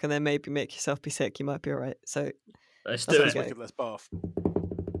of milk and then maybe make yourself be sick, you might be all right. So Let's That's do what it. we wicked, let's bath.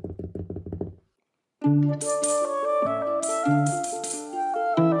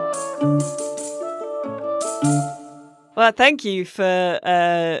 well, thank you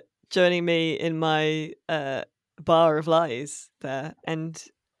for joining me in my bar of lies there, and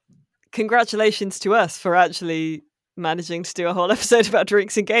congratulations to us for actually managing to do a whole episode about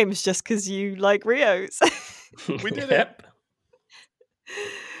drinks and games just because you like Rios. We did it. Yep.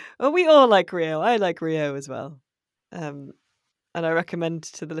 Well, we all like Rio. I like Rio as well. And I recommend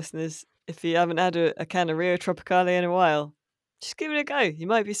to the listeners, if you haven't had a can of Rio Tropicale in a while, just give it a go. You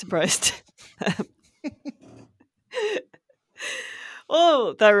might be surprised.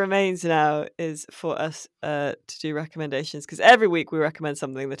 All that remains now is for us to do recommendations, because every week we recommend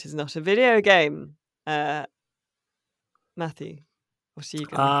something that is not a video game. Matthew, what are you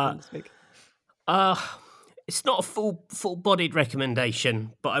going to recommend this week? It's not a full-bodied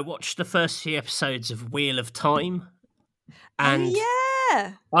recommendation, but I watched the first few episodes of Wheel of Time, and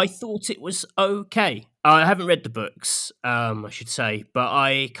yeah, I thought it was okay. I haven't read the books, I should say, but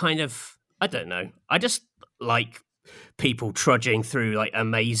I don't know. I just like people trudging through like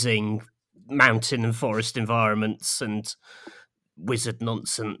amazing mountain and forest environments and wizard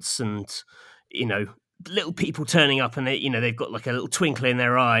nonsense, and little people turning up and they've got like a little twinkle in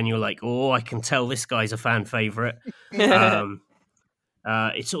their eye, and you're like, oh, I can tell this guy's a fan favorite.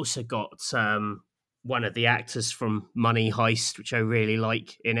 It's also got one of the actors from Money Heist, which I really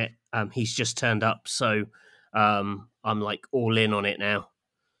like, in it. He's just turned up, so I'm like all in on it now.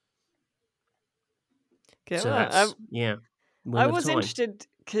 Okay, So well, that's Wheel I of was Time. interested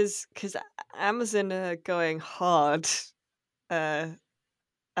because Amazon are going hard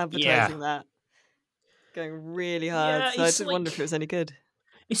advertising that. Going really hard. Yeah, so I it's did wonder if it was any good.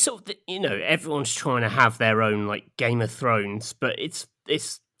 It's sort of everyone's trying to have their own like Game of Thrones, but it's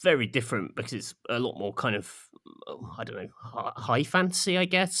very different because it's a lot more kind of I don't know, high fantasy, I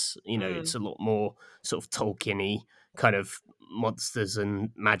guess. It's a lot more sort of Tolkien-y kind of monsters and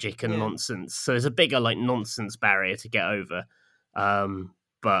magic and nonsense. So there's a bigger like nonsense barrier to get over.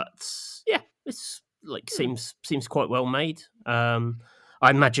 But yeah, it's like seems quite well made. I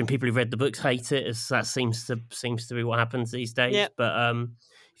imagine people who read the books hate it, as that seems to be what happens these days. Yep. But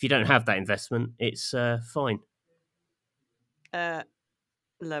if you don't have that investment, it's fine.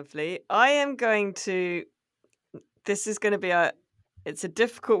 Lovely. I am going to. This is going to be it's a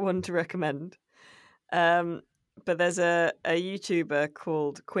difficult one to recommend. But there's a YouTuber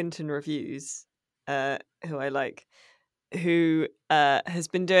called Quinton Reviews, who I like, who has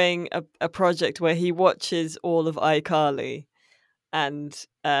been doing a project where he watches all of iCarly, and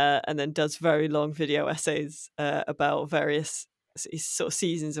then does very long video essays about various sort of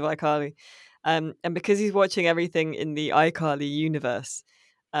seasons of iCarly. And because he's watching everything in the iCarly universe,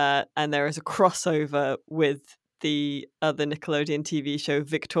 and there is a crossover with the other Nickelodeon TV show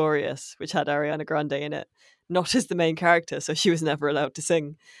Victorious, which had Ariana Grande in it, not as the main character, so she was never allowed to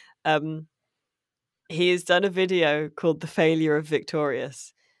sing. He has done a video called The Failure of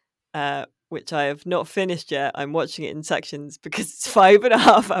Victorious, which I have not finished yet. I'm watching it in sections because it's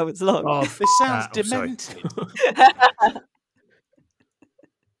 5.5 hours long. Oh, This sounds demented.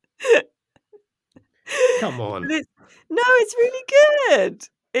 Come on. It's really good.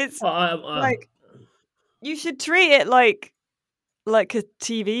 It's like you should treat it like a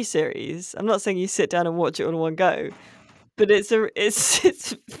TV series. I'm not saying you sit down and watch it all in one go, but it's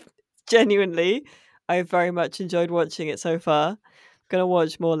genuinely, I've very much enjoyed watching it so far. I'm gonna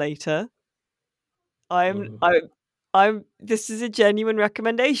watch more later. This is a genuine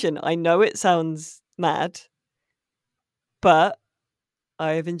recommendation. I know it sounds mad, but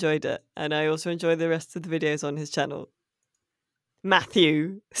I've enjoyed it, and I also enjoy the rest of the videos on his channel.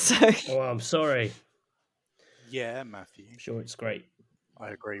 Matthew. So Oh, I'm sorry. Yeah, Matthew. I'm sure it's great. I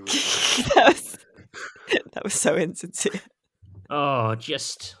agree with you. that was so insincere. Oh,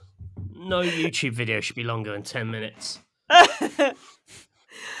 just no YouTube video should be longer than 10 minutes. I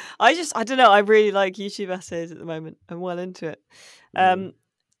don't know. I really like YouTube essays at the moment. I'm well into it.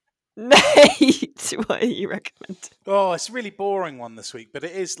 Nate, what are you recommending? Oh, it's a really boring one this week, but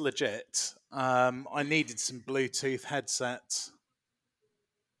it is legit. I needed some Bluetooth headsets.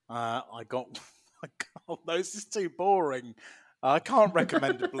 I got. No, this is too boring. I can't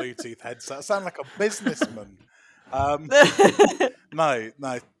recommend a Bluetooth headset. I sound like a businessman. No,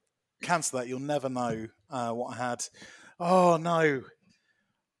 cancel that. You'll never know what I had. Oh no.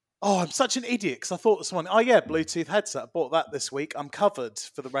 Oh, I'm such an idiot because I thought this morning, oh yeah, Bluetooth headset. I bought that this week. I'm covered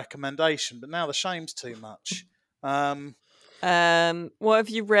for the recommendation, but now the shame's too much. What have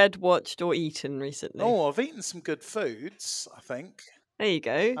you read, watched, or eaten recently? Oh, I've eaten some good foods, I think. There you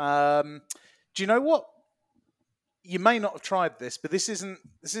go. Do you know what? You may not have tried this, but this isn't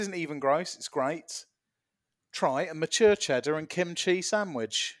even gross. It's great. Try a mature cheddar and kimchi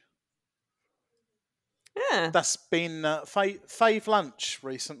sandwich. Yeah. That's been fave lunch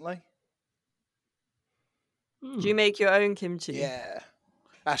recently. Do you make your own kimchi? Yeah,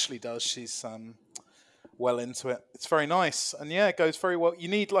 Ashley does. She's well into it. It's very nice, and yeah, it goes very well. You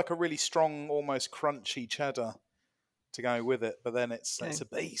need like a really strong, almost crunchy cheddar to go with it, but then it's a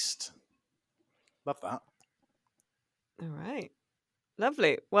beast. Love that. All right,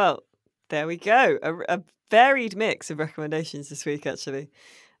 lovely. Well, there we go. A varied mix of recommendations this week, actually.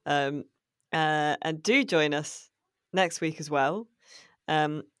 And do join us next week as well.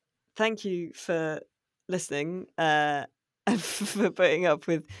 Thank you for listening and for putting up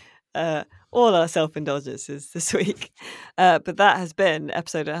with all our self-indulgences this week. But that has been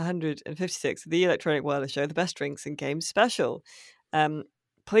episode 156 of the Electronic Wireless Show, the Best Drinks and Games special.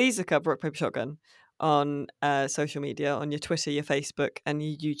 Please look up Rock Paper Shotgun on social media, on your Twitter, your Facebook, and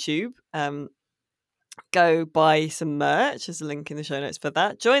your YouTube. Go buy some merch. There's a link in the show notes for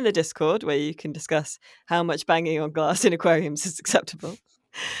that. Join the Discord where you can discuss how much banging on glass in aquariums is acceptable.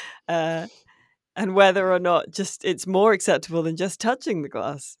 And whether or not it's more acceptable than just touching the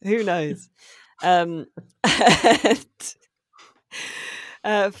glass. Who knows? And,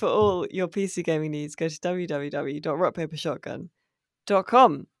 for all your PC gaming needs, go to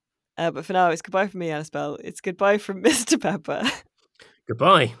www.rockpapershotgun.com. But for now, it's goodbye from me, Alice Bell. It's goodbye from Mr. Pepper.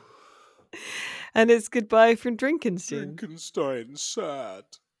 Goodbye. And it's goodbye from Drinkenstein. Drinkenstein, sad.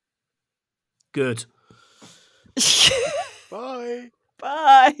 Good. Bye.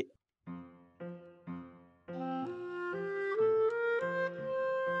 Bye.